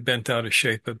don't get bent out of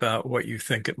shape about what you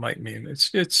think it might mean.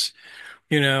 It's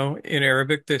in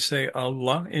Arabic they say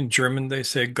Allah, in German they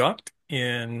say Gott,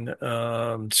 in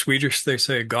Swedish they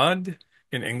say God,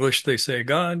 in English they say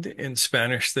God, in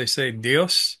Spanish they say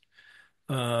Dios,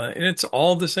 and it's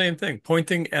all the same thing,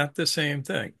 pointing at the same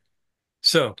thing.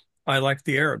 So I like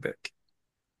the Arabic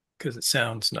because it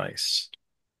sounds nice.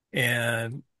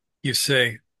 And you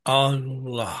say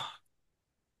Allah,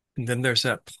 and then there's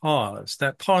that pause.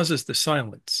 That pause is the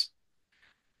silence.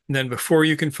 And then before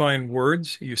you can find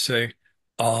words, you say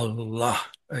Allah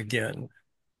again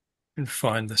and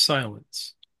find the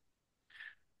silence.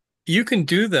 You can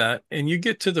do that, and you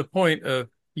get to the point of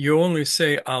you only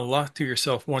say Allah to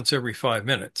yourself once every 5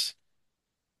 minutes,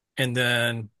 and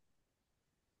then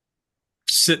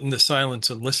sit in the silence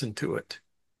and listen to it.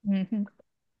 Hmm.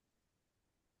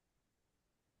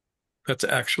 That's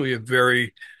actually a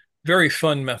very, very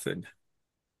fun method.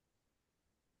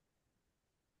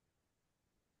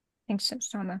 Thanks,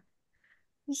 Sama.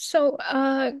 So,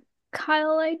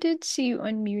 Kyle, I did see you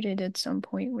unmuted at some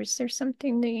point. Was there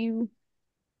something that you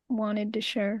wanted to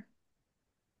share?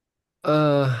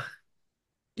 Uh,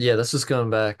 yeah, this is going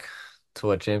back to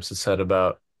what James had said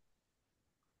about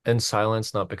in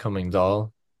silence not becoming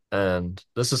dull. And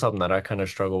this is something that I kind of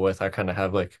struggle with. I kind of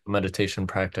have like a meditation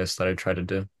practice that I try to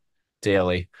do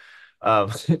daily.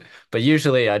 Um, but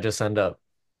usually I just end up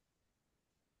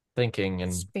thinking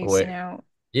and Spacing away. out,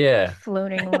 Yeah.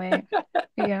 floating away.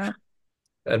 Yeah.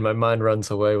 And my mind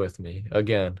runs away with me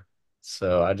again.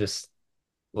 So I just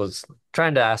was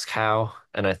trying to ask how,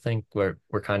 and I think we're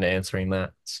kind of answering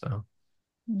that. So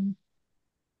Mm.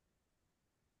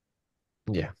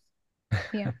 yeah.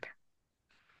 Yep.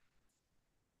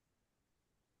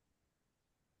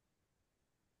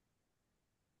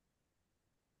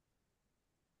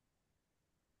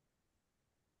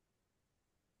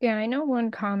 Yeah, I know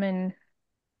one common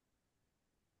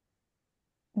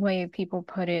way people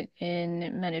put it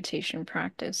in meditation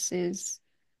practice is,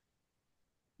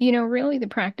 really the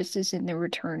practice is in the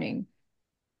returning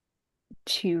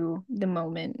to the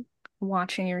moment,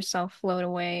 watching yourself float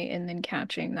away and then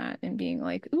catching that and being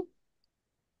like, ooh,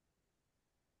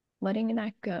 letting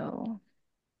that go.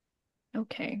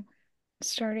 Okay,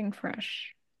 starting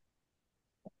fresh.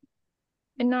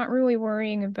 And not really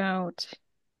worrying about,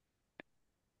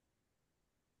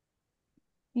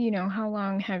 how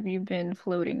long have you been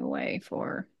floating away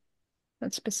for?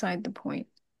 That's beside the point.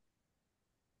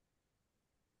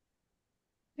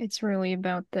 It's really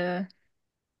about the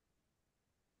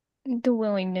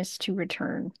willingness to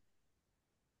return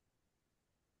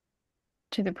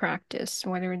to the practice,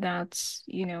 whether that's,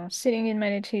 sitting in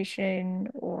meditation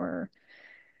or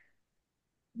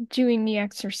doing the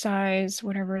exercise,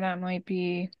 whatever that might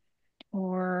be,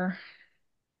 or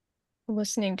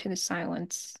listening to the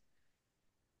silence.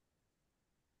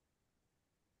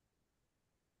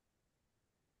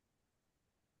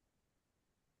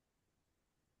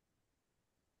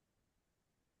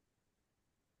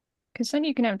 Because then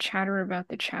you can have chatter about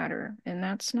the chatter, and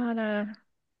that's not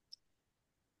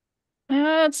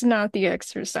the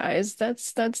exercise.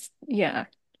 Yeah.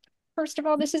 First of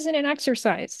all, this isn't an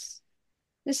exercise.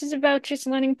 This is about just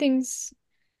letting things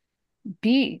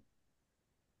be,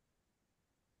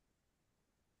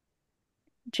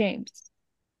 James.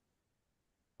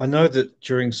 I know that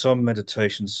during some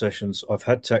meditation sessions, I've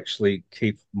had to actually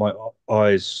keep my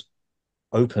eyes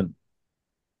open,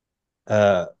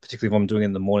 particularly if I'm doing it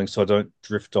in the morning, so I don't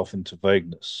drift off into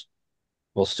vagueness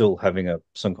while still having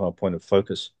some kind of point of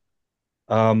focus.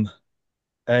 Um,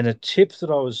 and a tip that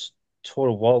I was taught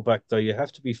a while back, though, you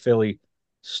have to be fairly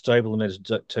stable in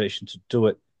meditation to do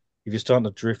it. If you're starting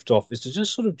to drift off, is to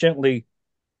just sort of gently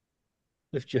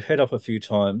lift your head up a few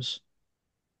times.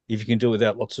 If you can do it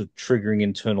without lots of triggering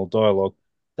internal dialogue,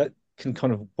 that can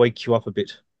kind of wake you up a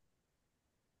bit.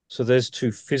 So there's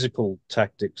two physical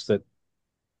tactics that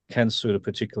can suit a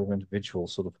particular individual,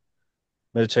 sort of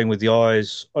meditating with the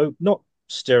eyes not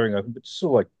staring open, but sort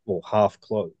of like, well, half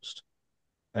closed.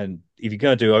 And if you're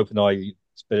going to do open eye,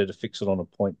 it's better to fix it on a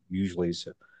point, usually, is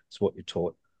what you're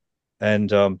taught. And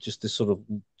just this sort of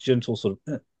gentle sort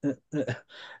of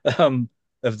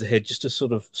of the head, just to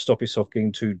sort of stop yourself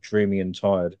getting too dreamy and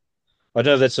tired. I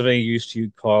know that's of any use to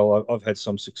you, Kyle. I've had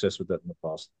some success with that in the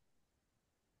past.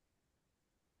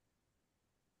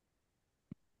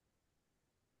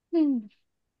 Hmm.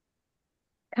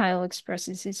 Kyle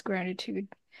expresses his gratitude.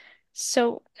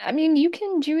 So, I mean, you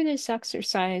can do this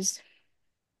exercise.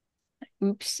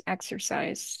 Oops,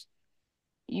 exercise.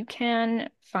 You can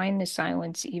find the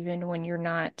silence even when you're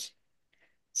not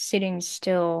sitting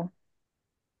still,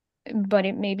 but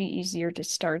it may be easier to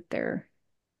start there.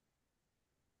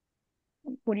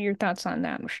 What are your thoughts on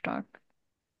that, Mushtaq?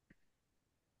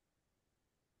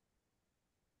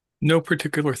 No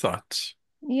particular thoughts.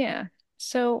 Yeah.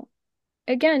 So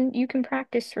again, you can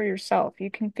practice for yourself.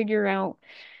 You can figure out,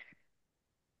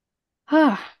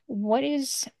 what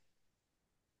is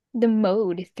the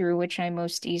mode through which I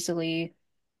most easily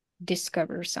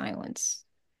discover silence?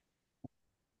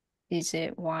 Is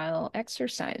it while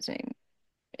exercising?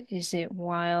 Is it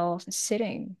while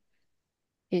sitting?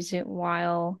 Is it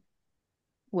while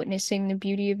witnessing the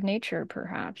beauty of nature,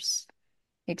 perhaps?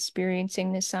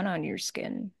 Experiencing the sun on your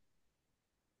skin?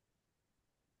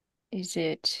 Is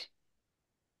it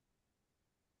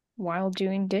while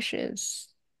doing dishes?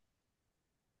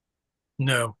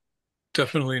 No,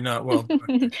 definitely not well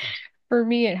doing dishes. For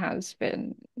me, it has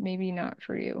been. Maybe not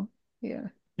for you. Yeah.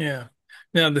 Yeah.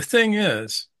 Now, the thing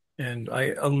is, and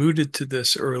I alluded to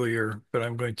this earlier, but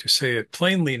I'm going to say it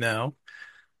plainly now.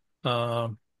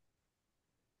 Um,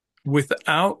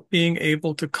 Without being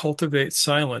able to cultivate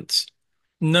silence,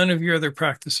 none of your other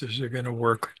practices are going to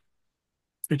work.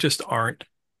 They just aren't.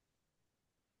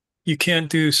 You can't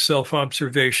do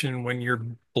self-observation when you're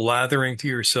blathering to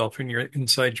yourself in your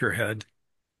inside your head.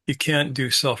 You can't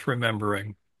do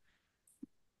self-remembering.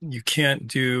 You can't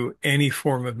do any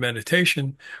form of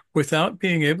meditation without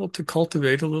being able to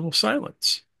cultivate a little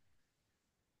silence.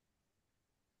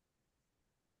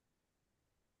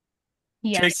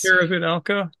 Take Yes. care of it,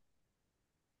 Alka.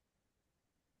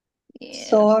 Yeah.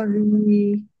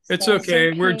 Sorry. It's It's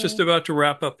okay. We're just okay. about to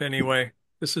wrap up anyway.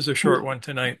 This is a short one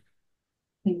tonight.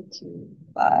 Thank you.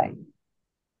 Bye.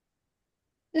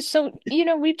 So,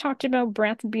 we've talked about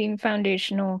breath being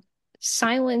foundational.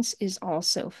 Silence is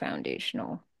also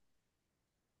foundational.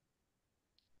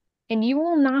 And you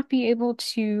will not be able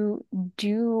to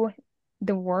do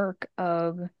the work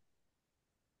of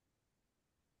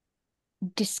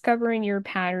discovering your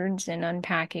patterns and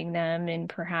unpacking them and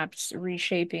perhaps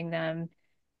reshaping them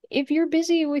if you're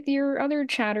busy with your other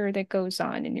chatter that goes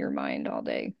on in your mind all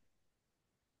day.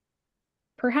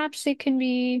 Perhaps it can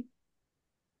be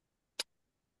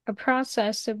a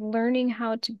process of learning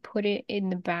how to put it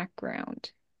in the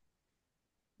background.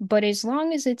 But as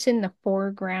long as it's in the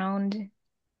foreground,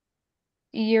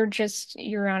 you're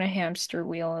on a hamster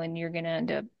wheel and you're gonna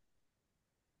end up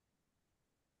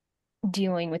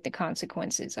dealing with the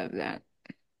consequences of that.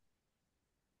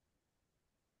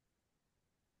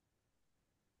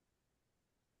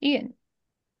 Ian.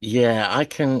 Yeah,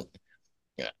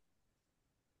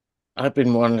 I've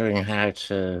been wondering how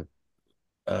to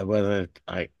whether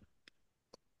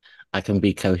I can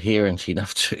be coherent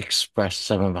enough to express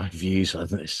some of my views on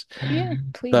this. Yeah,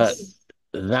 But please.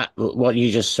 that what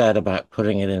you just said about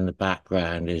putting it in the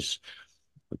background is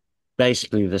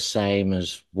basically the same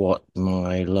as what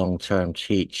my long-term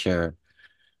teacher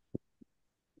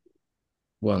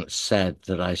once said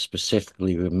that I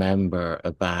specifically remember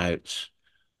about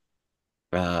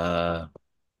uh,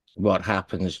 what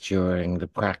happens during the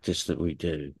practice that we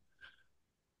do.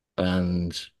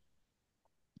 And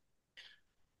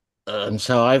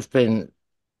so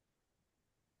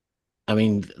I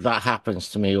mean, that happens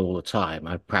to me all the time.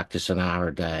 I practice an hour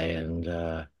a day,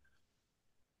 and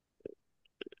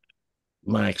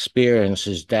my experience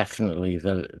is definitely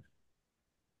the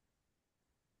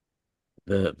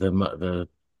the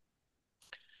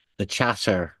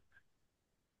chatter.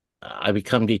 I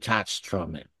become detached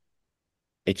from it.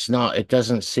 It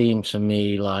doesn't seem to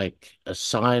me like a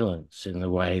silence in the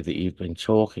way that you've been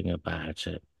talking about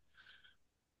it,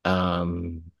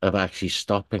 of actually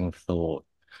stopping thought,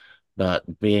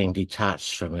 but being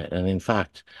detached from it. And in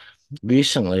fact,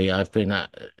 recently I've been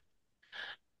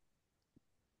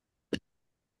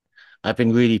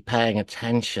really paying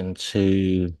attention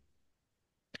to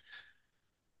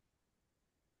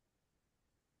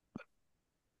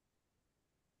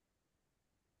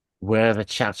where the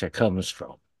chatter comes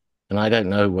from. And I don't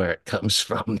know where it comes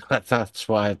from. That's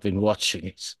why I've been watching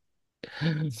it.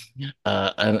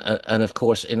 And of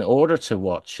course, in order to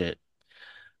watch it,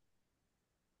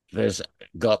 there's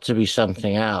got to be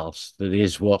something else that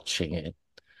is watching it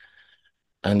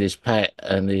and this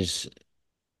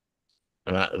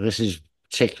is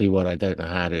particularly what I don't know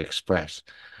how to express.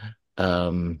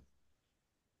 Um,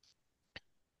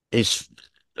 is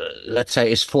Let's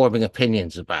say is forming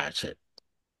opinions about it,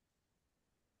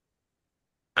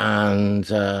 and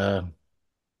so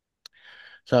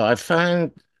I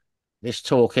found this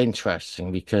talk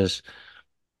interesting because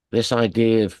this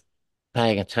idea of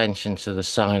paying attention to the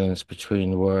silence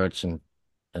between words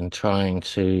and trying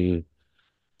to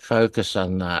focus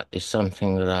on that is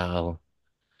something that I'll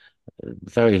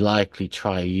very likely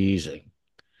try using.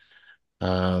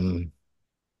 Um,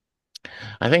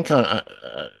 I think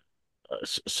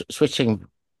switching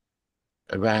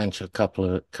around to a couple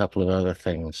of other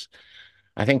things.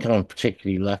 I think I'm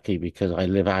particularly lucky because I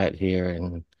live out here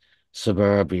in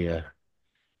suburbia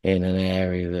in an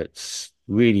area that's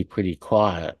really pretty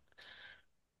quiet,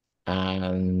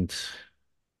 and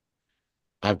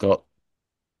I've got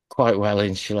quite well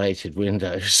insulated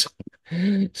windows.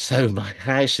 So my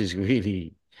house is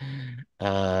really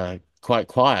quite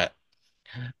quiet.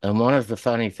 And one of the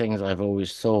funny things I've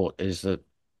always thought is that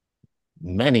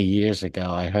many years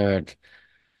ago I heard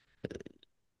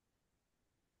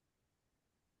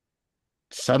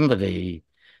somebody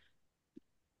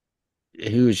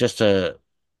who was just a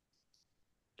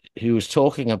who was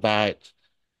talking about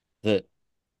that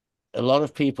a lot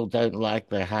of people don't like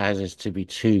their houses to be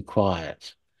too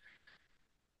quiet,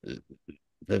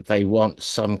 that they want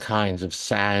some kinds of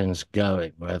sounds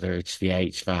going, whether it's the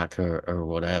HVAC or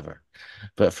whatever.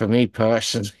 But for me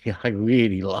personally, I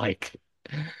really like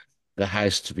the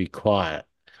house to be quiet.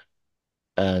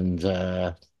 And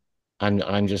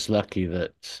I'm just lucky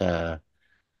that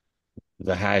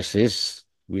the house is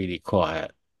really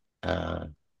quiet. Uh,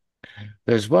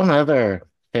 there's one other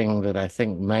thing that I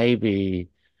think may be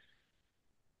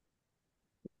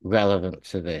relevant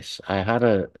to this.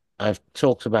 I've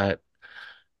talked about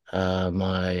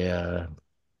my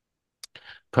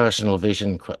personal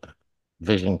vision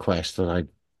quest that I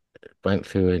went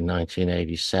through in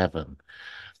 1987.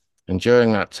 And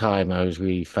during that time, I was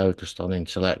really focused on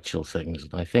intellectual things.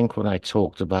 And I think when I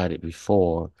talked about it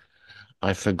before,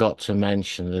 I forgot to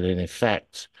mention that in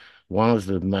effect, one of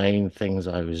the main things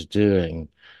I was doing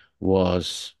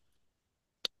was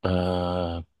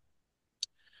uh,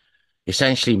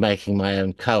 essentially making my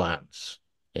own koans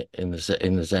in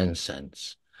the Zen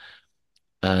sense.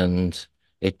 And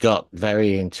it got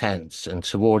very intense. And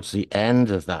towards the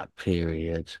end of that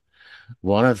period,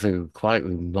 one of the quite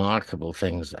remarkable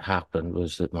things that happened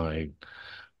was that my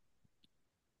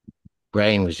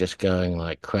brain was just going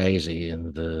like crazy,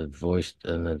 and the voice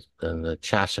and the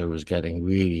chatter was getting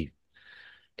really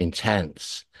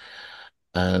intense.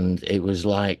 And it was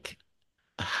like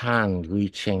a hand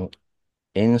reaching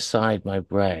inside my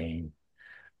brain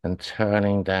and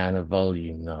turning down a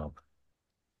volume knob.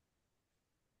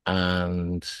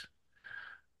 And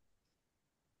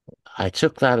I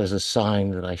took that as a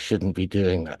sign that I shouldn't be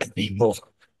doing that anymore.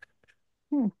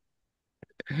 Hmm.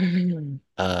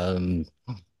 Um,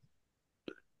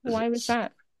 Why was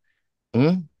that?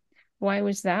 hmm? Why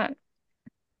was that?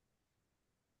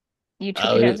 You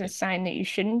took it Oh, as a sign that you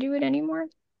shouldn't do it anymore?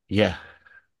 yeah,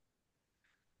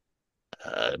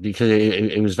 because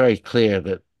it was very clear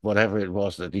that whatever it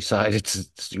was that decided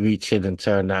to reach in and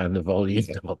turn down the volume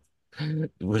knob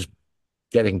was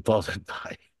getting bothered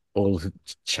by all the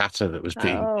chatter that was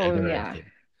being Oh, yeah. generated.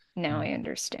 Now I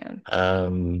understand.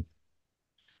 Um,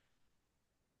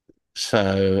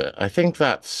 so I think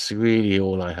that's really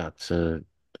all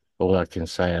I can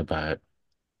say about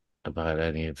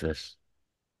any of this.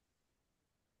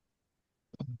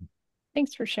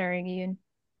 Thanks for sharing, Ian.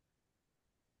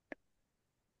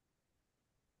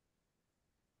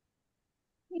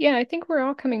 Yeah, I think we're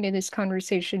all coming to this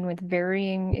conversation with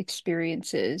varying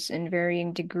experiences and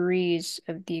varying degrees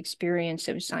of the experience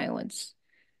of silence.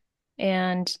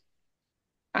 And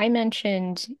I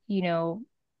mentioned,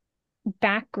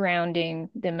 backgrounding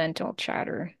the mental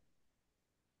chatter.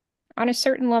 On a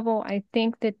certain level, I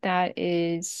think that that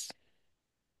is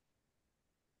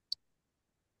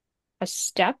a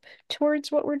step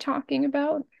towards what we're talking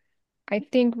about. I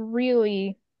think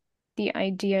really the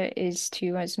idea is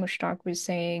to, as Mushtaq was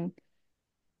saying,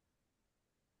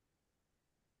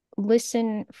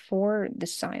 listen for the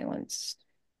silence.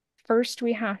 First,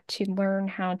 we have to learn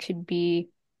how to be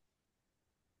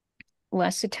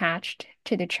less attached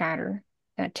to the chatter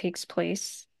that takes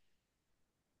place.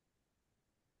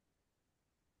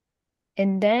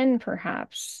 And then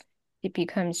perhaps it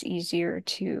becomes easier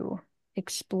to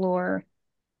explore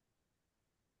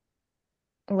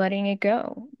letting it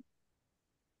go.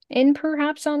 And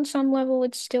perhaps on some level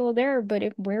it's still there, but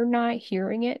if we're not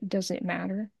hearing it, does it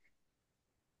matter?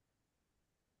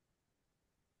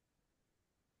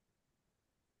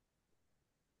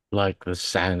 Like the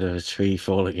sound of a tree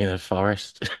falling in a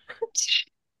forest.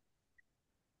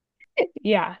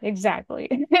 Yeah,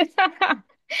 exactly.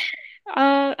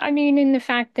 I mean, in the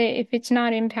fact that if it's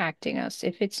not impacting us,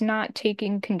 if it's not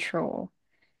taking control,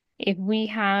 if we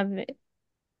have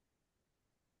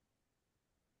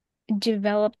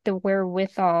developed the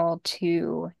wherewithal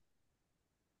to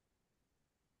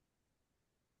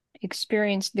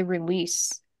experience the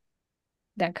release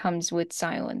that comes with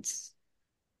silence.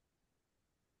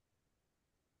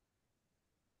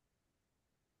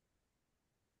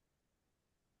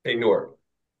 Hey, Noor,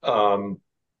 um,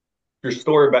 your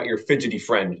story about your fidgety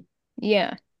friend.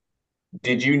 Yeah.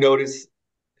 Did you notice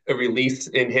a release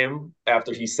in him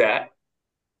after he sat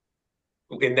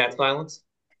in that silence?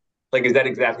 Like, is that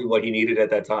exactly what he needed at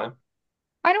that time?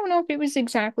 I don't know if it was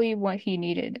exactly what he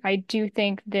needed. I do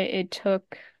think that it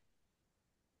took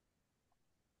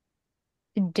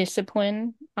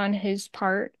discipline on his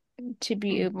part to be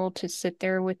Hmm. able to sit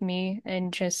there with me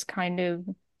and just kind of,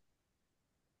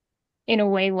 in a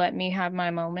way, let me have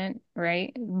my moment,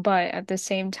 right? But at the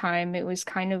same time, it was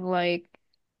kind of like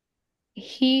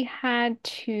he had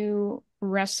to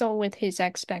wrestle with his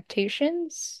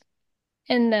expectations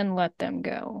and then let them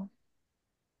go.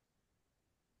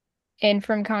 And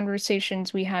from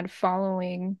conversations we had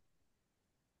following,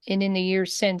 and in the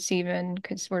years since, even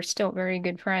because we're still very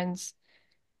good friends,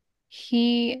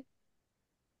 he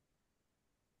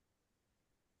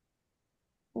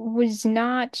was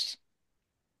not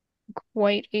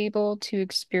quite able to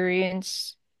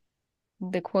experience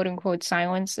the quote unquote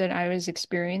silence that I was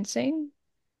experiencing,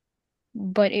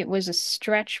 but it was a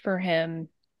stretch for him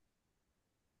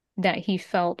that he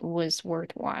felt was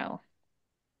worthwhile.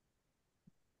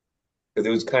 Because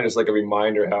it was kind of like a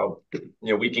reminder how,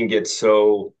 we can get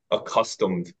so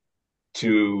accustomed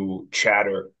to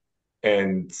chatter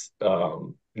and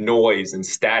noise and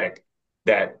static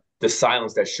that the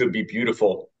silence that should be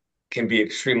beautiful can be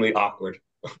extremely awkward.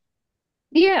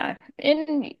 Yeah,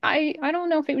 and I don't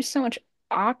know if it was so much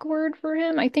awkward for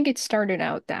him. I think it started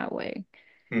out that way.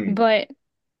 Hmm. But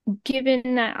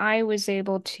given that I was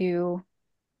able to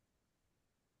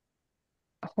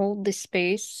hold the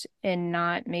space and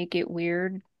not make it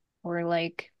weird or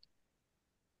like,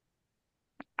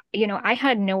 I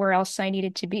had nowhere else I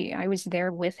needed to be. I was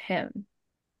there with him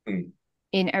Hmm.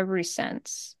 in every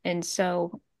sense. And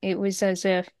so it was as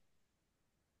if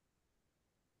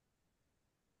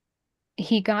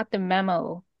he got the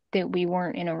memo that we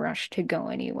weren't in a rush to go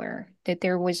anywhere, that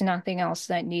there was nothing else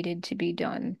that needed to be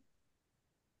done,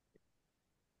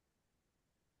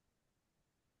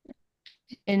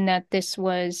 and that this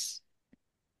was,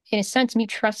 in a sense, me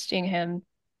trusting him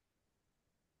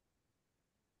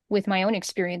with my own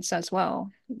experience as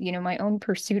well. My own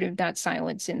pursuit of that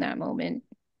silence in that moment.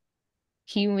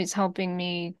 He was helping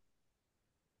me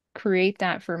create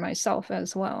that for myself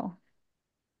as well.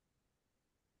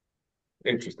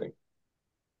 Interesting.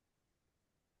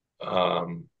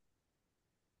 Um,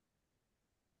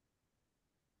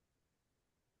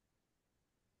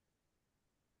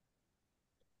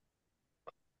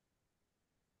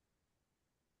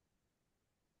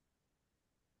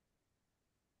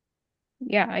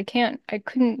 Yeah, I couldn't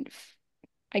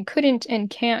and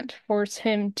can't force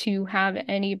him to have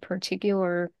any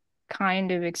particular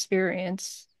kind of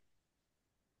experience,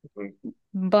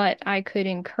 but I could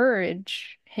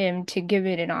encourage him to give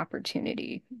it an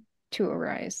opportunity to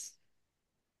arise.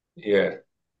 yeah,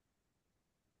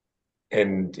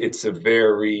 and it's a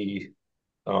very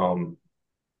um,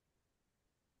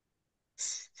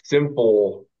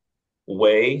 simple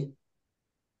way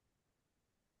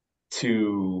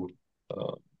to,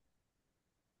 uh,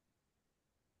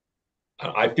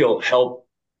 I feel, help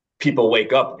people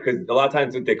wake up because a lot of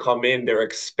times when they come in, they're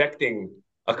expecting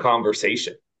a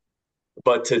conversation.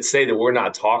 But to say that we're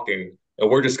not talking and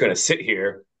we're just going to sit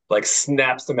here like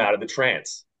snaps them out of the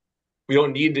trance. We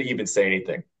don't need to even say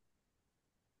anything,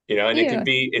 and Yeah,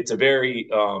 it's a very,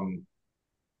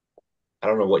 I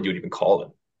don't know what you would even call it,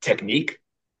 technique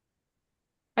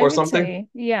I or would something, say,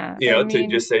 yeah. I to mean,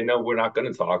 just say, no, we're not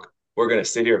going to talk. We're going to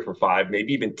sit here for 5,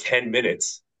 maybe even 10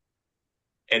 minutes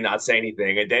and not say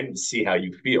anything and then see how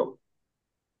you feel.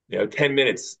 10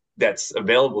 minutes that's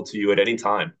available to you at any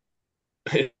time.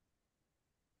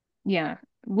 yeah.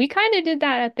 We kind of did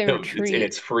that at the retreat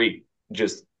It's free,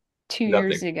 just 2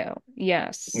 years nothing. ago.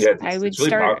 Yes, Yeah, I would it's really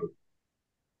start. powerful.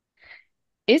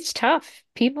 It's tough.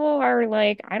 People are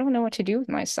like, I don't know what to do with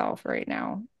myself right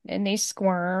now. And they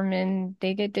squirm and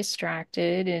they get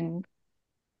distracted, and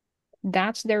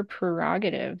that's their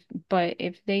prerogative. But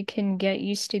if they can get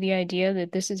used to the idea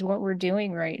that this is what we're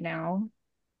doing right now,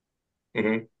 Hmm.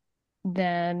 And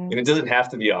then it doesn't have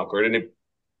to be awkward.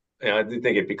 I do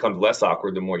think it becomes less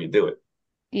awkward the more you do it.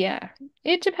 yeah,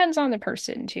 it depends on the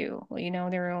person too,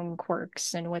 their own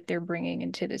quirks and what they're bringing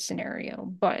into the scenario.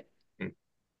 But Mm.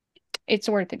 it's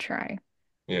worth a try.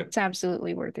 Yeah, It's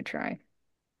absolutely worth a try.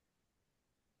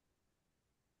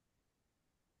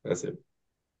 that's it.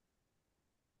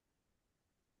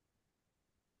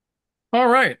 All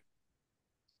right.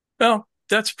 Well,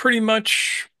 that's pretty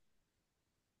much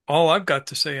all I've got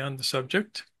to say on the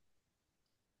subject.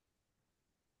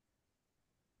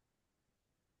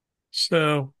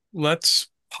 So let's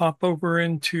pop over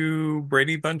into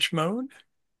Brady Bunch mode?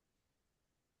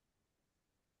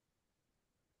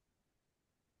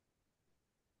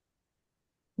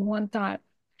 One thought.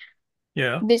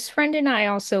 Yeah. This friend and I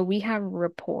also, we have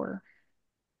rapport.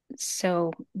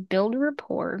 So build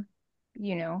rapport,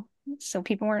 you know, so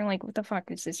people aren't like, what the fuck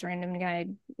is this random guy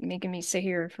making me sit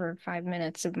here for 5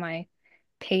 minutes of my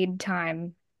paid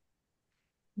time?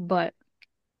 But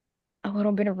a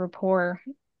little bit of rapport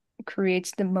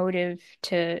creates the motive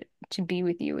to be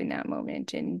with you in that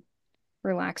moment and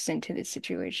relax into the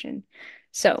situation.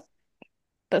 So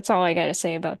that's all I gotta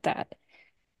say about that.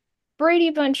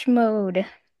 Brady Bunch mode.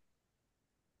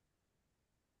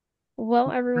 Well,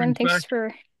 We're in everyone, thanks fact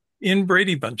for, in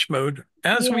Brady Bunch mode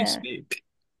as we yeah. speak.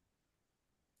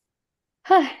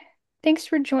 Thanks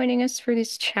for joining us for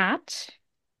this chat.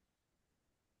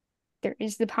 There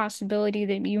is the possibility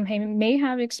that you may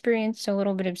have experienced a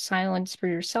little bit of silence for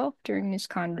yourself during this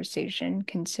conversation,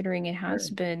 considering it has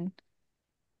Sure. been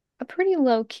a pretty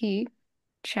low-key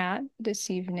chat this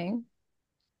evening.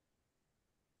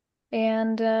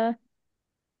 And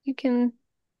you can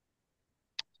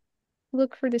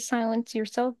look for the silence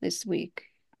yourself this week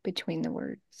between the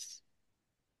words.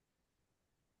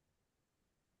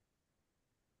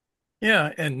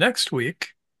 Yeah, and next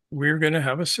week we're going to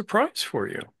have a surprise for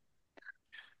you.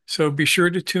 So be sure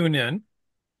to tune in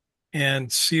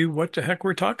and see what the heck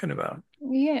we're talking about.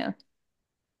 Yeah,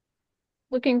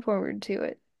 looking forward to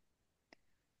it.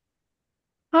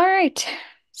 All right.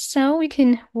 So we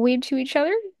can wave to each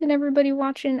other and everybody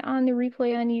watching on the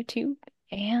replay on YouTube.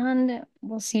 And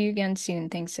we'll see you again soon.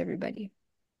 Thanks, everybody.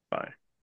 Bye.